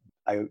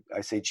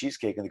 I say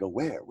cheesecake, and they go,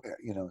 where?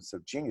 So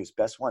Junior's,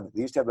 best one.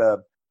 They used to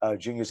have a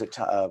Junior's at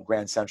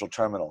Grand Central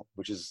Terminal,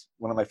 which is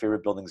one of my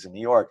favorite buildings in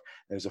New York.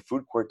 There's a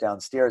food court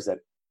downstairs that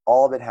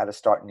all of it had to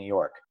start in New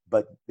York,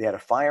 but they had a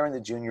fire in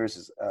the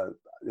Junior's.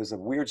 There's a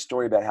weird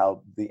story about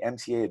how the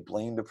MTA had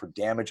blamed them for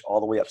damage all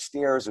the way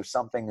upstairs or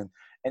something. And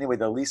anyway,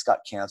 the lease got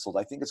canceled.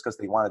 I think it's because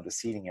they wanted the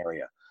seating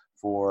area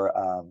for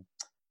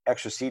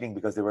extra seating,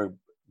 because they were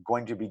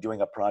going to be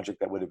doing a project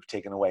that would have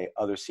taken away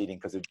other seating,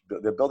 because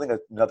they're building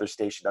another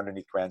station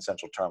underneath Grand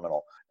Central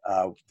Terminal,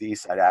 the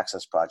East Side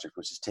Access Project,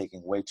 which is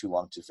taking way too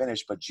long to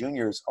finish. But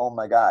Junior's, oh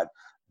my God,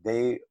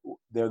 they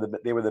were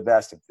the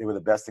best. They were the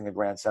best thing at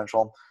Grand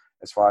Central,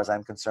 as far as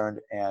I'm concerned.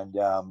 And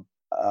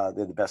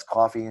they're the best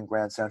coffee in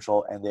Grand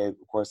Central, and of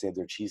course they have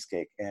their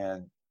cheesecake.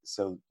 And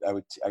so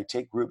I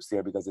take groups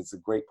there because it's a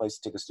great place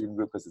to take a student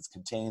group, because it's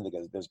contained.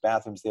 There's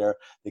bathrooms there.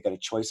 They got a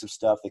choice of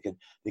stuff.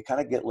 They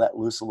kind of get let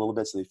loose a little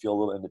bit, so they feel a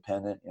little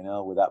independent,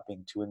 without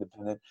being too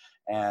independent.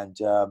 And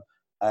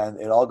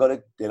it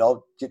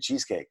all get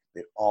cheesecake.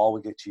 They all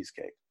would get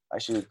cheesecake. I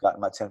should have gotten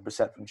my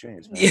 10% from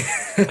Junior's, man.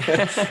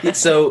 Yeah.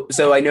 So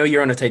I know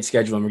you're on a tight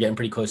schedule, and we're getting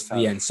pretty close to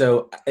the end.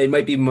 So it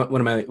might be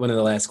one of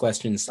the last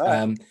questions.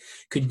 Right.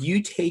 Could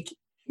you take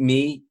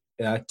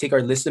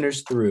our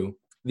listeners through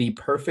the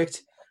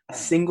perfect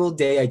single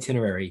day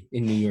itinerary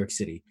in New York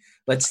City?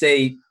 Let's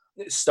say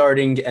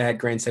starting at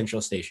Grand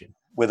Central Station.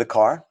 With a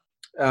car?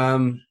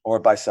 Or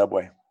by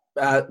subway?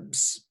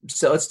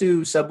 So let's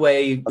do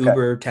subway, okay.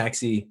 Uber,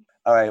 taxi.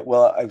 All right.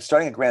 Well, I'm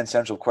starting at Grand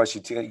Central. Of course,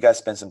 you got to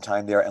spend some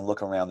time there and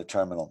look around the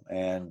terminal.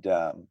 And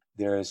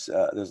there's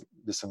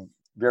some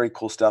very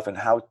cool stuff, and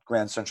how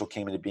Grand Central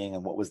came into being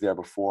and what was there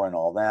before and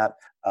all that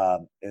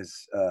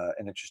is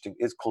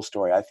it's a cool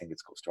story. I think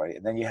it's a cool story.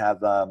 And then you have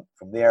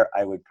from there,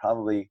 I would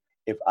probably,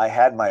 if I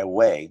had my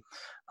way,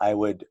 I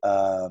would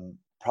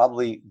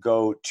probably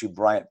go to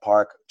Bryant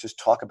Park, just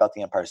talk about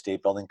the Empire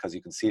State Building, because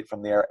you can see it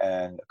from there,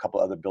 and a couple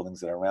other buildings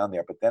that are around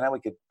there. But then I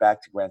would get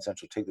back to Grand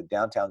Central, take the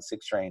downtown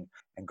 6 train,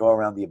 and go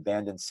around the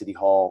abandoned City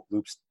Hall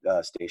Loop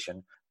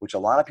station, which a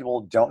lot of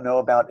people don't know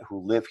about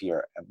who live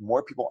here. And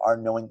more people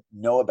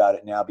know about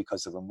it now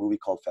because of a movie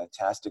called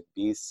Fantastic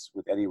Beasts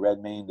with Eddie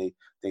Redmayne.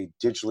 They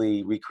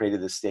digitally recreated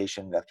the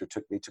station after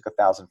they took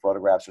 1,000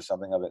 photographs or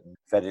something of it and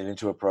fed it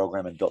into a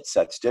program and built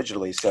sets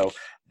digitally. So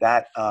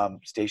that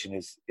station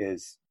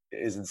is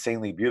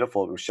insanely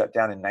beautiful. It was shut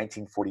down in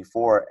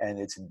 1944, and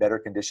it's in better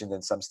condition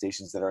than some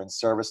stations that are in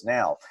service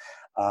now.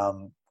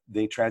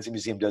 The Transit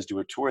Museum does do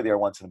a tour there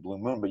once in a blue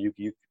moon, but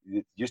it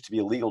used to be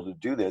illegal to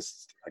do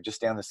this.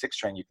 Just down the 6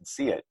 train, you can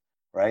see it,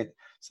 right?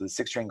 So the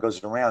 6 train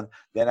goes around.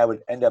 Then I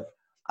would end up,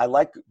 I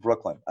like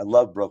Brooklyn. I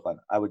love Brooklyn.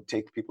 I would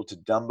take people to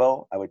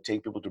Dumbo. I would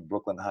take people to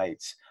Brooklyn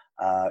Heights.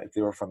 If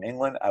they were from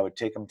England, I would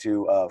take them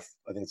to, I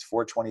think it's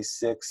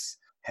 426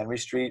 Henry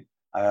Street.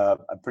 I'm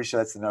pretty sure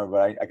that's the number,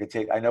 but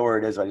I know where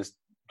it is. I just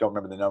don't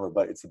remember the number,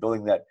 but it's the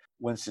building that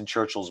Winston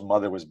Churchill's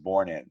mother was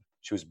born in.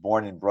 She was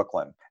born in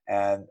Brooklyn.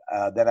 And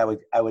then I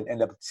would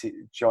end up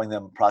showing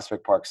them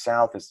Prospect Park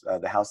South,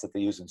 the house that they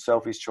use in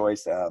Sophie's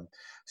Choice,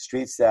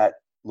 streets that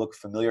look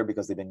familiar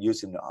because they've been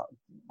used in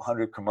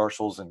 100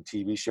 commercials and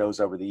TV shows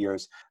over the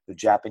years. The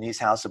Japanese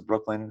House of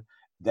Brooklyn.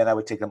 Then I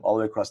would take them all the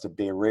way across to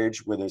Bay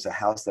Ridge, where there's a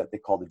house that they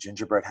call the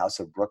Gingerbread House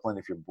of Brooklyn.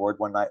 If you're bored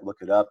one night, look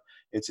it up.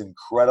 It's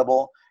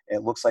incredible.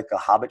 It looks like a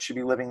hobbit should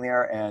be living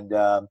there. And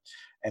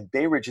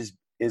Bay Ridge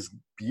is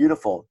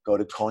beautiful. Go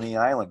to Coney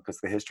Island because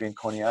the history in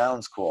Coney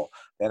Island's cool.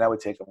 Then I would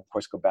take them, of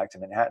course, go back to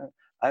Manhattan.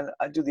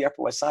 I do the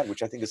Upper West Side,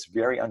 which I think is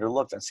very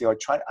underlooked. And see, I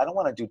don't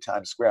want to do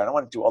Times Square. I don't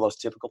want to do all those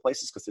typical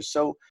places because they're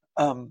so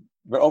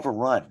they're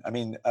overrun. I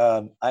mean,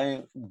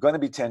 I'm going to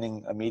be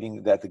attending a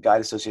meeting that the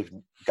Guide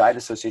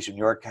Association New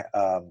York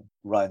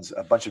runs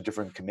a bunch of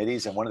different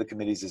committees, and one of the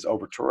committees is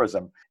over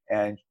tourism.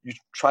 And you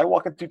try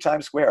walking through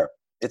Times Square.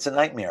 It's a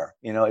nightmare.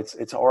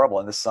 It's horrible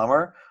in the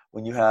summer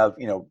when you have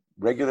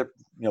regular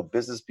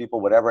business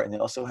people, whatever, and they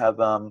also have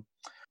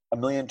a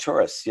million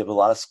tourists. You have a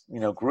lot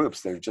of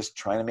groups. They're just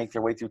trying to make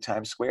their way through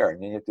Times Square,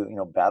 and then you have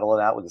to battle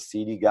it out with the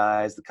seedy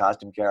guys, the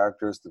costume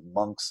characters, the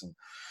monks, and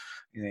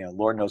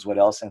Lord knows what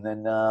else. And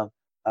then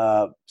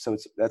so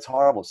that's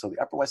horrible. So the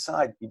Upper West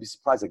Side, you'd be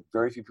surprised, like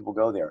very few people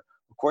go there.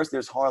 Of course,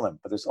 there's Harlem,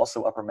 but there's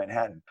also Upper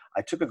Manhattan.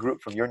 I took a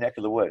group from your neck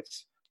of the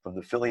woods, from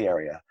the Philly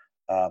area.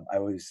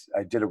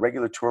 I did a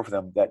regular tour for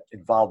them that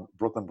involved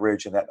Brooklyn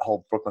Bridge and that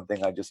whole Brooklyn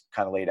thing I just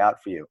kind of laid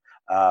out for you.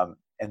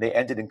 And they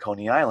ended in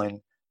Coney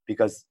Island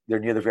because they're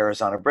near the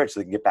Verrazano Bridge, so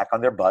they can get back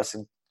on their bus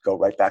and go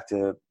right back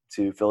to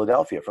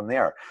Philadelphia from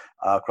there,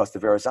 across the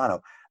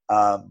Verrazano.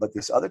 But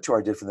this other tour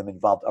I did for them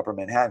involved Upper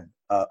Manhattan,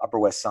 Upper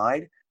West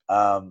Side,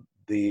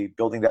 the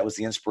building that was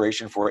the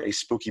inspiration for a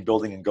spooky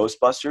building in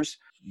Ghostbusters,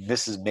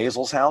 Mrs.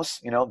 Maisel's house,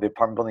 the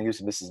apartment building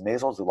used in Mrs.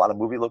 Maisel's, a lot of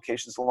movie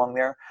locations along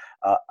there,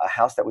 a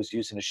house that was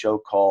used in a show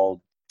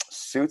called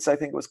Suits, I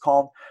think it was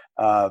called,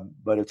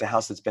 but it's a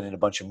house that's been in a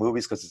bunch of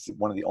movies because it's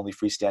one of the only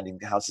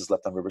freestanding houses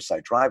left on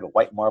Riverside Drive, a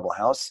white marble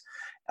house,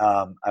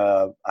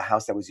 a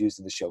house that was used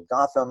in the show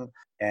Gotham,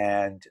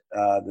 and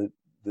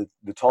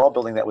the tall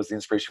building that was the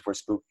inspiration for a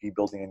spooky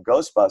building in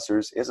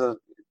Ghostbusters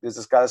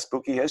is got a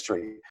spooky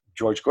history.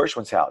 George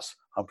Gershwin's house,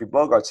 Humphrey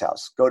Bogart's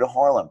house. Go to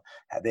Harlem.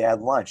 They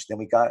had lunch. Then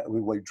we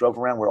drove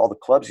around where all the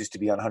clubs used to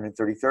be on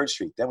 133rd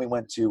Street. Then we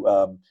went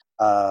to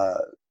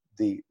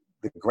the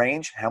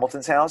Grange,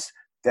 Hamilton's house.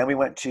 Then we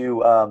went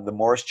to the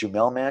Morris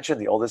Jumel Mansion,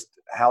 the oldest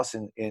house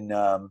in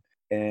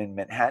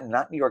Manhattan,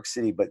 not New York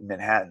City, but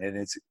Manhattan,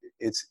 and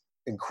it's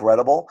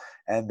incredible.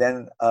 And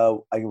then I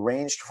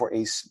arranged for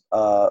it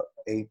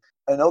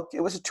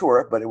was a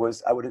tour, but I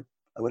would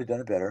have done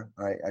it better.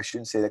 All right, I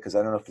shouldn't say that because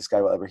I don't know if this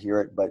guy will ever hear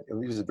it, but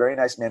he was a very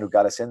nice man who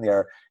got us in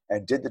there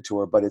and did the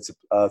tour. But it's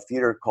a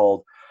theater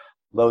called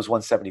Lowe's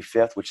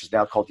 175th, which is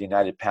now called the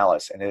United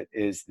Palace. And it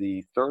is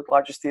the third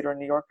largest theater in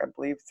New York, I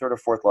believe, third or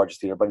fourth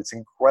largest theater, but it's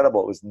incredible.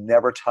 It was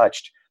never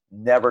touched.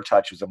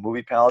 It was a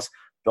movie palace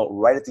built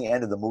right at the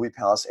end of the movie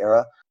palace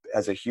era,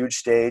 as a huge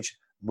stage,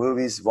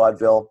 movies,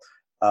 vaudeville.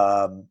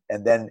 And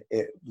then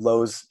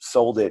Lowe's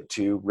sold it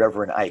to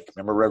Reverend Ike.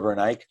 Remember Reverend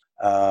Ike?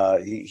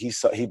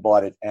 He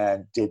bought it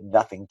and did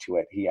nothing to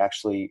it. He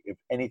actually, if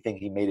anything,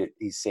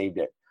 he saved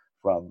it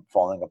from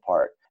falling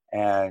apart.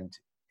 And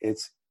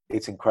it's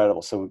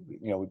incredible. So,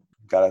 we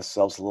got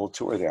ourselves a little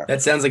tour there.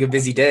 That sounds like a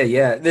busy day.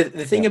 Yeah.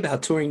 The thing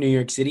about touring New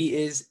York City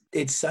is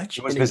it's such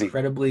an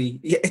incredibly,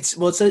 it's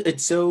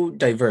so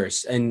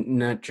diverse, and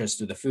not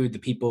just the food, the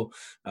people,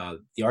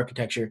 the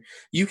architecture.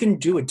 You can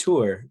do a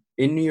tour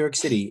in New York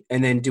City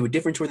and then do a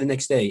different tour the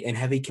next day and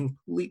have a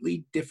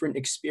completely different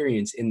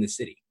experience in the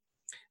city.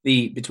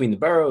 Between the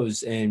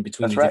boroughs and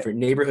between the different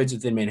neighborhoods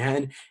within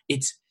Manhattan,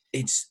 it's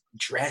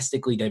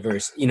drastically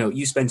diverse.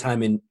 You spend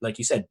time in, like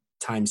you said,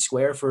 Times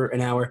Square for an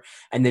hour,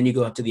 and then you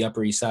go up to the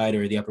Upper East Side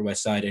or the Upper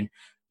West Side, and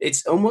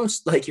it's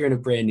almost like you're in a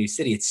brand new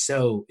city. It's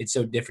so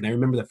different. I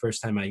remember the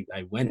first time I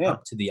went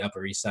up to the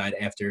Upper East Side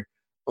after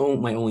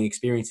my only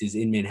experiences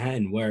in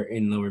Manhattan were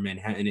in Lower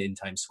Manhattan in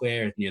Times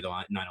Square near the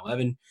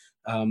 9/11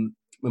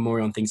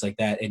 memorial and things like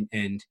that.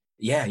 And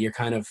yeah, you're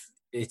kind of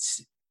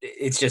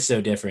it's just so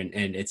different,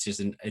 and it's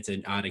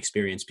an odd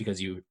experience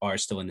because you are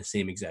still in the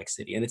same exact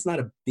city, and it's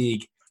not a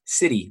big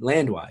city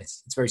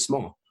land-wise. It's very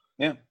small.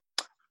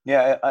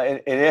 Yeah,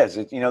 it is.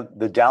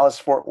 The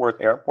Dallas-Fort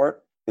Worth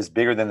Airport is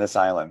bigger than this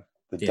island.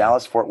 The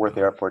Dallas-Fort Worth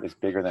Airport is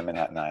bigger than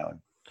Manhattan Island.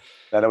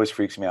 That always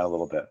freaks me out a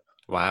little bit.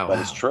 Wow. But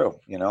it's true,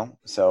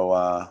 So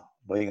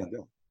what are you going to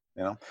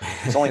do?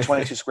 It's only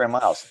 22 square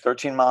miles,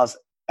 13 miles.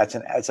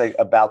 It's like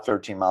about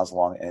 13 miles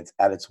long, and it's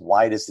at its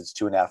widest, it's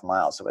 2.5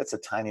 miles. So it's a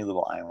tiny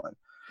little island.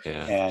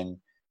 Yeah. And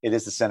it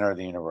is the center of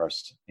the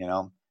universe,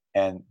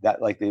 And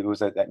that, like, it was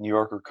that New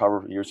Yorker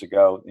cover years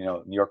ago,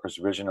 New Yorker's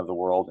vision of the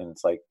world. And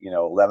it's like,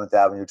 11th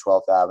Avenue,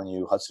 12th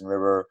Avenue, Hudson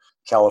River,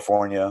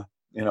 California,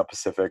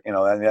 Pacific,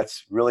 and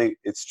that's really,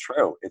 it's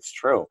true. It's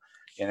true.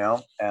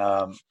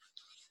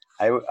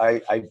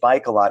 I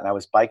bike a lot, and I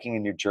was biking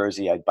in New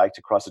Jersey. I biked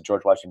across the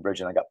George Washington Bridge,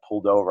 and I got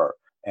pulled over.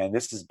 And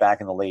this is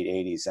back in the late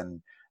 80s.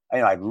 And, I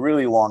had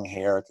really long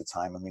hair at the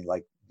time. I mean,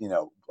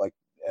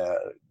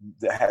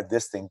 that had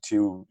this thing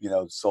too,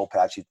 soul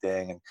patchy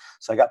thing. And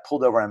so I got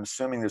pulled over. I'm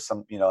assuming there's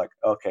some, like,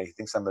 okay, he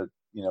thinks I'm a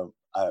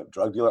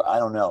drug dealer. I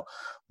don't know.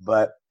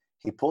 But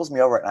he pulls me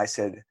over and I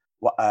said,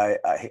 well,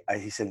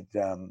 he said,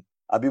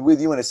 I'll be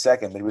with you in a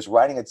second. But he was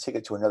writing a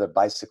ticket to another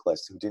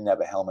bicyclist who didn't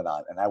have a helmet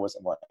on, and I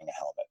wasn't wearing a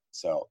helmet.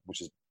 So,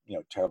 which is,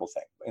 terrible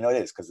thing. It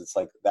is, because it's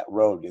like that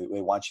road,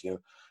 they want you to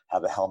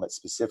have a helmet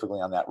specifically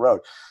on that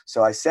road.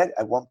 So I said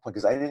at one point,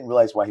 because I didn't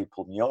realize why he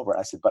pulled me over,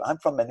 I said, but I'm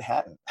from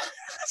Manhattan.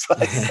 That's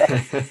what I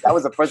said. That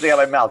was the first thing out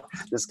of my mouth.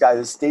 This guy,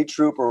 this state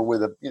trooper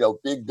with a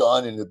big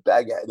gun and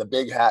the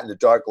big hat and the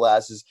dark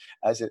glasses.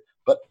 I said,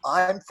 but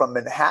I'm from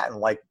Manhattan,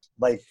 like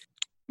that.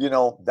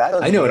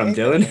 I know what I'm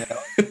doing.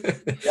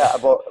 Yeah,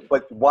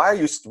 but why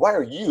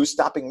are you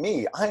stopping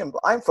me?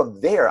 I'm from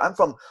there. I'm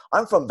from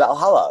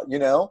Valhalla,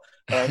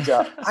 and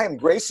I am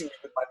gracing you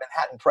with my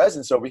Manhattan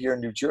presence over here in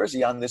New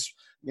Jersey on this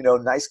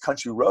nice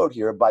country road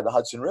here by the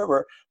Hudson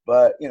River.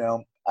 But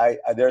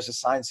there's a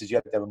sign that says you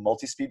have to have a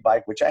multi-speed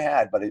bike, which I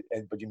had, but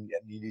you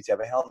need to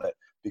have a helmet,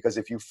 because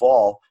if you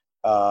fall,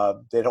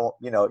 they don't,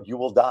 you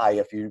will die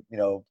if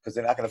because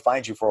they're not going to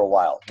find you for a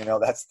while.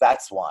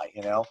 That's why.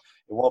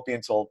 It won't be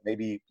until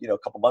maybe a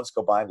couple months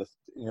go by and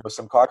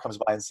some car comes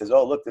by and says,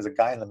 oh, look, there's a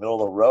guy in the middle of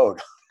the road.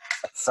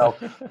 So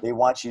they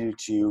want you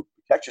to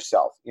protect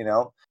yourself,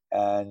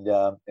 and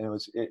it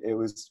was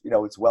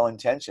it's well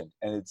intentioned,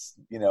 and it's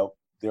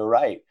they're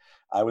right.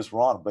 I was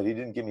wrong, but he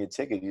didn't give me a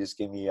ticket. He just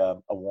gave me a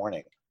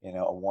warning,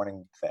 a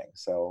warning thing.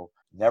 So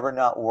don't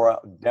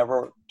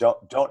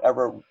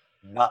ever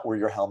not wear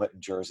your helmet in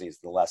Jersey is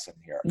the lesson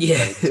here. Yeah.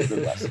 It's a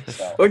good lesson.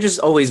 So, or just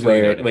always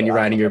wear it when you're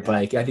riding your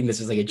bike. I think this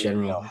is like a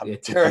general,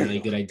 it's a really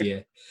good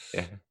idea.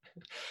 Yeah.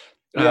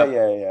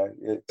 Yeah.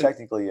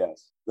 Technically,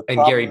 yes. The and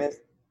problem Gary, is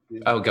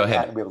go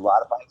ahead. We have a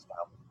lot of bikes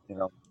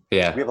now,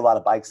 Yeah. We have a lot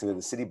of bikes that are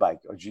the city bike.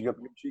 You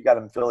got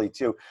them in Philly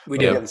too. We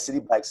do. We have the city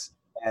bikes,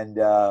 and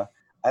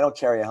I don't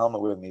carry a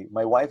helmet with me.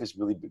 My wife is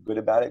really good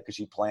about it because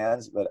she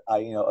plans, but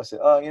I said,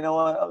 oh, you know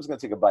what? I was going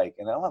to take a bike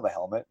and I don't have a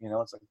helmet,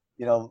 it's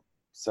like,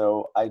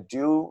 so I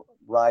do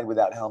ride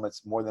without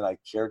helmets more than I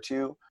care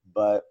to,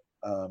 but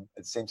at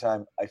the same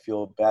time, I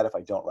feel bad if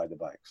I don't ride the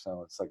bike.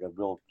 So it's like a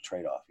real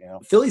trade-off,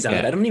 Philly's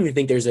out. I don't even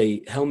think there's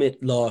a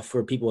helmet law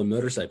for people on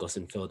motorcycles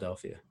in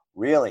Philadelphia.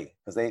 Really?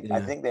 Because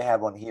I think they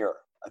have one here.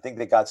 I think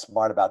they got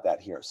smart about that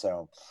here.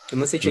 So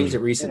unless they changed it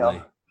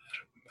recently.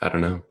 I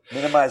don't know.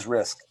 Minimize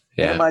risk.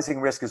 Yeah. Minimizing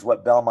risk is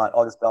what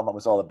August Belmont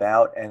was all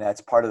about, and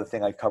that's part of the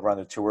thing I cover on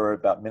the tour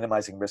about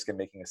minimizing risk and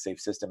making a safe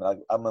system. And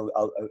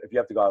if you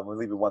have to go, I'm going to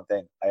leave you one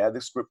thing. I had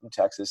this group from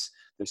Texas.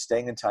 They're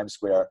staying in Times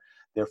Square.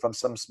 They're from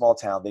some small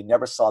town. They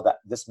never saw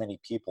this many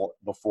people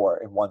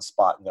before in one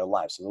spot in their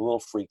lives, so they're a little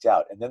freaked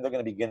out. And then they're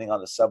going to be getting on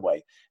the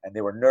subway, and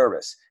they were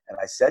nervous. And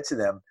I said to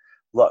them,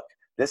 look,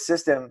 this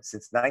system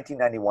since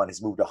 1991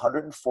 has moved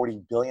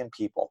 140 billion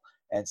people.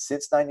 And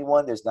since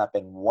 91, there's not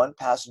been one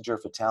passenger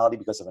fatality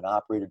because of an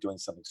operator doing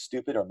something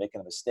stupid or making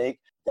a mistake.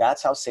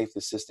 That's how safe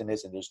the system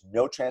is. And there's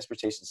no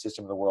transportation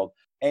system in the world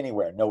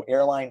anywhere, no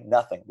airline,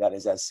 nothing that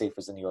is as safe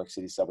as the New York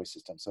City subway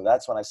system. So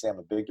that's when I say I'm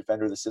a big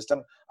defender of the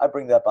system. I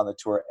bring that up on the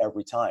tour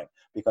every time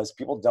because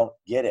people don't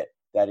get it,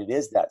 that it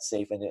is that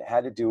safe. And it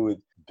had to do with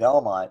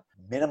Belmont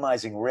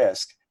minimizing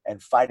risk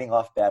and fighting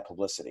off bad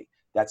publicity.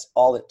 That's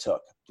all it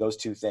took, those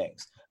two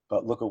things.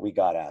 But look what we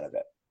got out of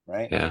it,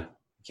 right? Yeah.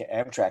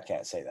 Amtrak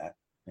can't say that.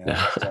 No.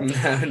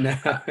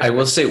 I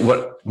will say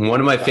one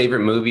of my favorite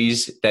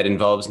movies that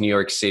involves New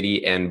York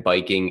City and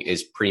biking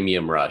is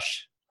Premium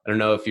Rush. I don't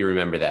know if you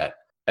remember that.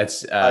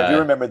 That's I do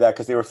remember that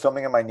because they were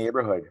filming in my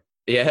neighborhood.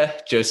 Yeah,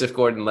 Joseph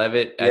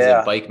Gordon-Levitt as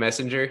a bike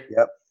messenger.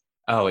 Yep.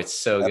 Oh, it's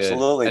so good.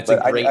 Absolutely. That's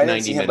a great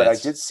 90 minutes. But I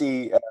did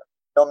see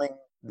filming.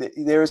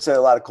 There's a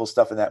lot of cool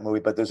stuff in that movie,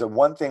 but there's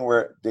one thing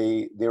where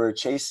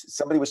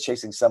somebody was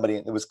chasing somebody,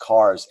 and it was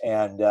cars,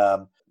 and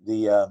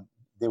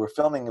they were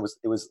filming.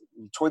 It was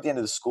toward the end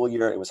of the school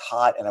year. It was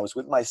hot, and I was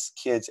with my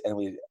kids,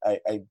 and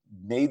I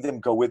made them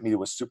go with me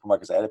to a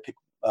supermarket. I had to pick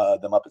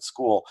them up at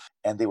school,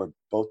 and they were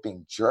both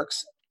being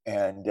jerks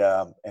and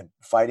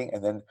fighting.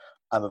 And then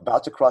I'm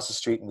about to cross the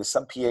street, and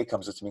some PA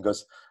comes up to me and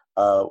goes,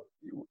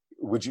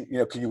 "Would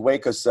could you wait?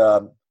 Because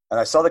and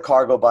I saw the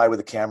car go by with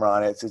the camera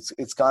on it.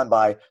 It's gone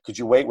by. Could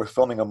you wait? We're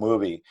filming a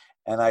movie."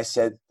 And I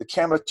said, "The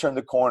camera turned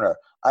the corner.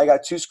 I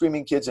got 2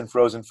 screaming kids and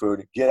frozen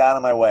food. Get out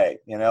of my way,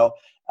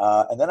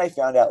 And then I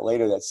found out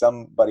later that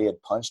somebody had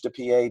punched a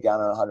PA down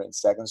on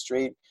 102nd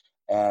Street,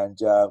 and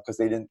because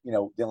they didn't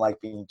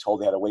like being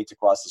told they had to wait to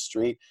cross the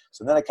street.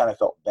 So then I kind of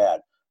felt bad.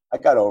 I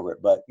got over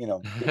it, but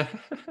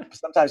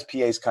sometimes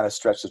PAs kind of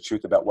stretch the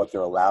truth about what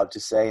they're allowed to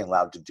say and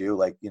allowed to do.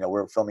 Like,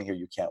 we're filming here,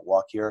 you can't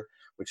walk here,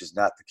 which is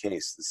not the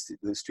case.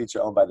 The streets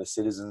are owned by the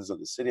citizens of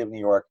the city of New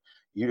York.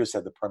 You just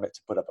have the permit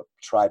to put up a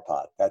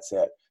tripod. That's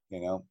it.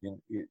 You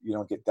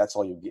don't get, that's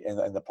all you get,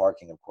 and the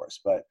parking, of course,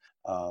 but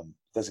it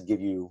doesn't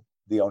give you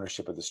the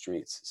ownership of the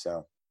streets.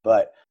 So,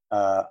 but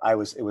it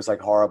was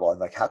like horrible. And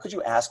like, how could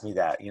you ask me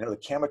that? The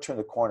camera turned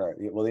the corner.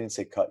 Well, they didn't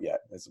say cut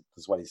yet. That's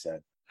what he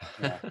said.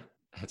 Yeah.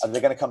 Are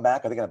they going to come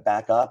back? Are they going to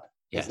back up?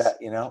 Yes. Is that,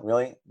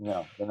 really?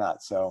 No, they're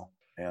not. So,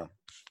 yeah.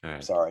 All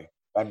right. Sorry.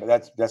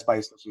 That's my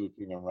associate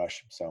premium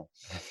rush. So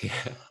Yeah.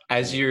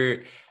 As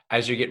you're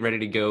getting ready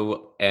to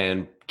go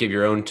and give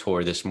your own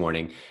tour this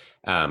morning,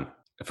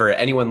 for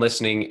anyone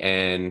listening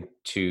and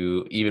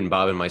to even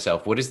Bob and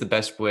myself, what is the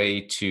best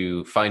way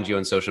to find you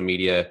on social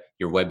media,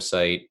 your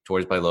website,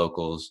 Tours by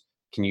Locals?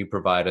 Can you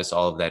provide us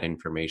all of that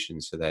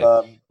information so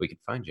that we can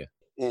find you?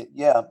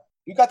 Yeah,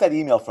 you got that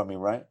email from me,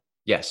 right?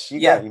 Yes.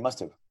 You must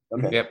have.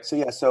 Okay. Yep.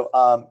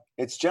 So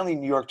it's generally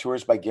New York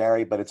Tours by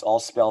Gary, but it's all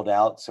spelled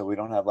out. So we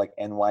don't have like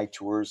NY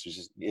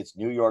Tours. It's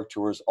New York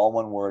Tours, all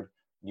one word,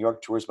 New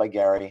York Tours by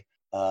Gary.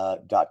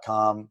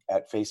 .com,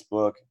 at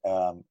Facebook,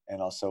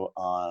 and also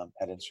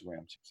at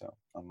Instagram too. So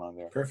I'm on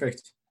there.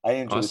 Perfect. I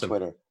didn't do the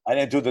Twitter. I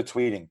didn't do the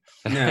tweeting.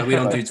 No, we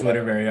don't do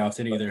Twitter very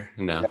often either.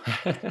 No.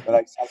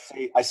 But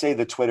I say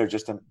the Twitter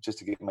just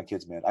to get my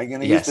kids mad. Are you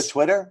gonna use the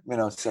Twitter?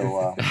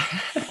 So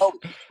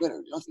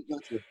Twitter.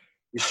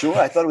 You sure?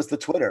 I thought it was the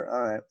Twitter.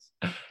 All right.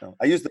 So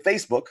I use the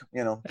Facebook,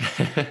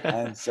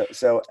 and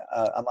so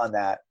I'm on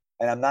that.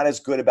 And I'm not as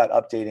good about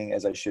updating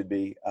as I should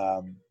be,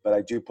 but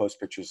I do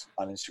post pictures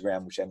on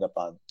Instagram, which end up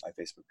on my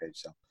Facebook page.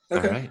 So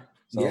okay, all right,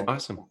 so,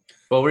 awesome.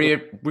 Well, we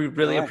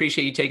really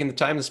appreciate you taking the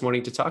time this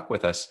morning to talk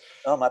with us.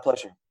 Oh, my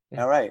pleasure.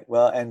 Yeah. All right.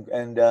 Well,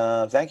 and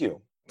thank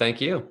you.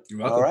 Thank you. You're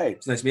welcome. All right.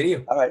 It's nice meeting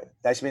you. All right.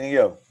 Nice meeting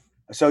you.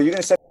 So you're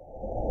gonna say.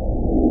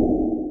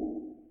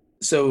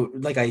 So,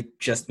 like I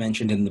just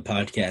mentioned in the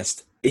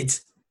podcast,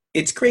 it's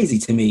crazy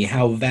to me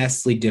how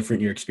vastly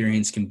different your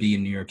experience can be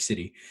in New York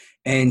City,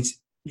 and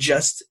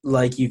just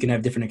like you can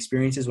have different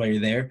experiences while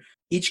you're there,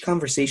 each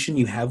conversation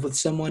you have with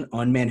someone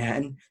on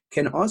Manhattan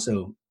can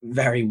also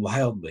vary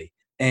wildly.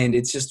 And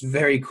it's just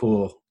very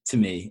cool to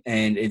me.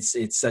 And it's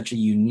such a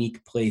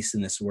unique place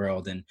in this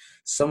world, and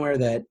somewhere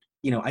that,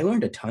 I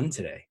learned a ton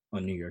today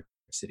on New York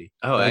City.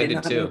 Oh, I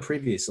did too.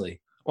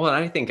 Previously. Well,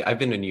 I think I've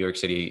been to New York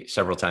City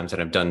several times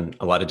and I've done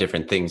a lot of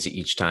different things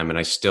each time. And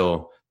I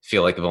still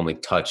feel like I've only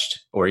touched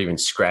or even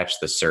scratched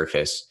the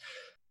surface.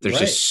 There's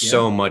just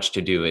so much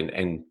to do.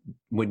 And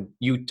when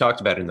you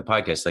talked about it in the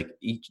podcast, like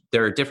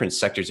there are different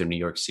sectors of New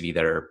York City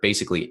that are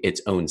basically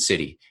its own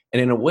city. And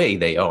in a way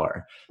they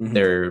are. Mm-hmm.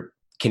 They're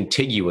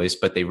contiguous,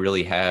 but they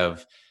really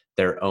have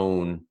their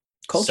own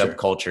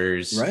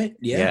subcultures. Right.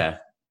 Yeah.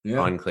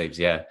 Enclaves.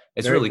 Yeah.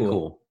 It's very really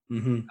cool.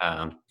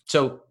 Mm-hmm.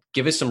 So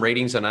give us some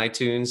ratings on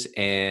iTunes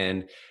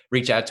and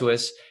reach out to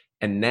us.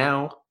 And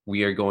now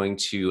we are going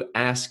to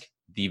ask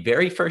the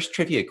very first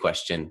trivia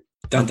question.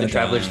 The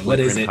Traveler's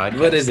Blueprint podcast.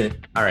 What is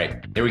it? All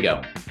right, here we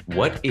go.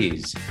 What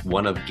is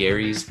one of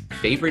Gary's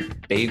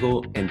favorite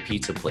bagel and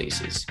pizza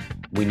places?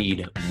 We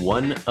need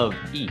one of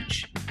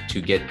each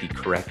to get the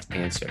correct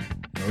answer.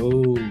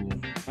 Oh,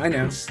 I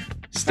know.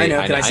 Can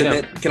I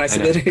submit? Can I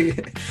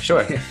submit?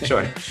 Sure.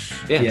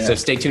 Yeah, so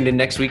stay tuned in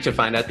next week to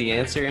find out the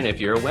answer and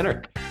if you're a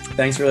winner.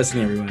 Thanks for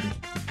listening, everybody.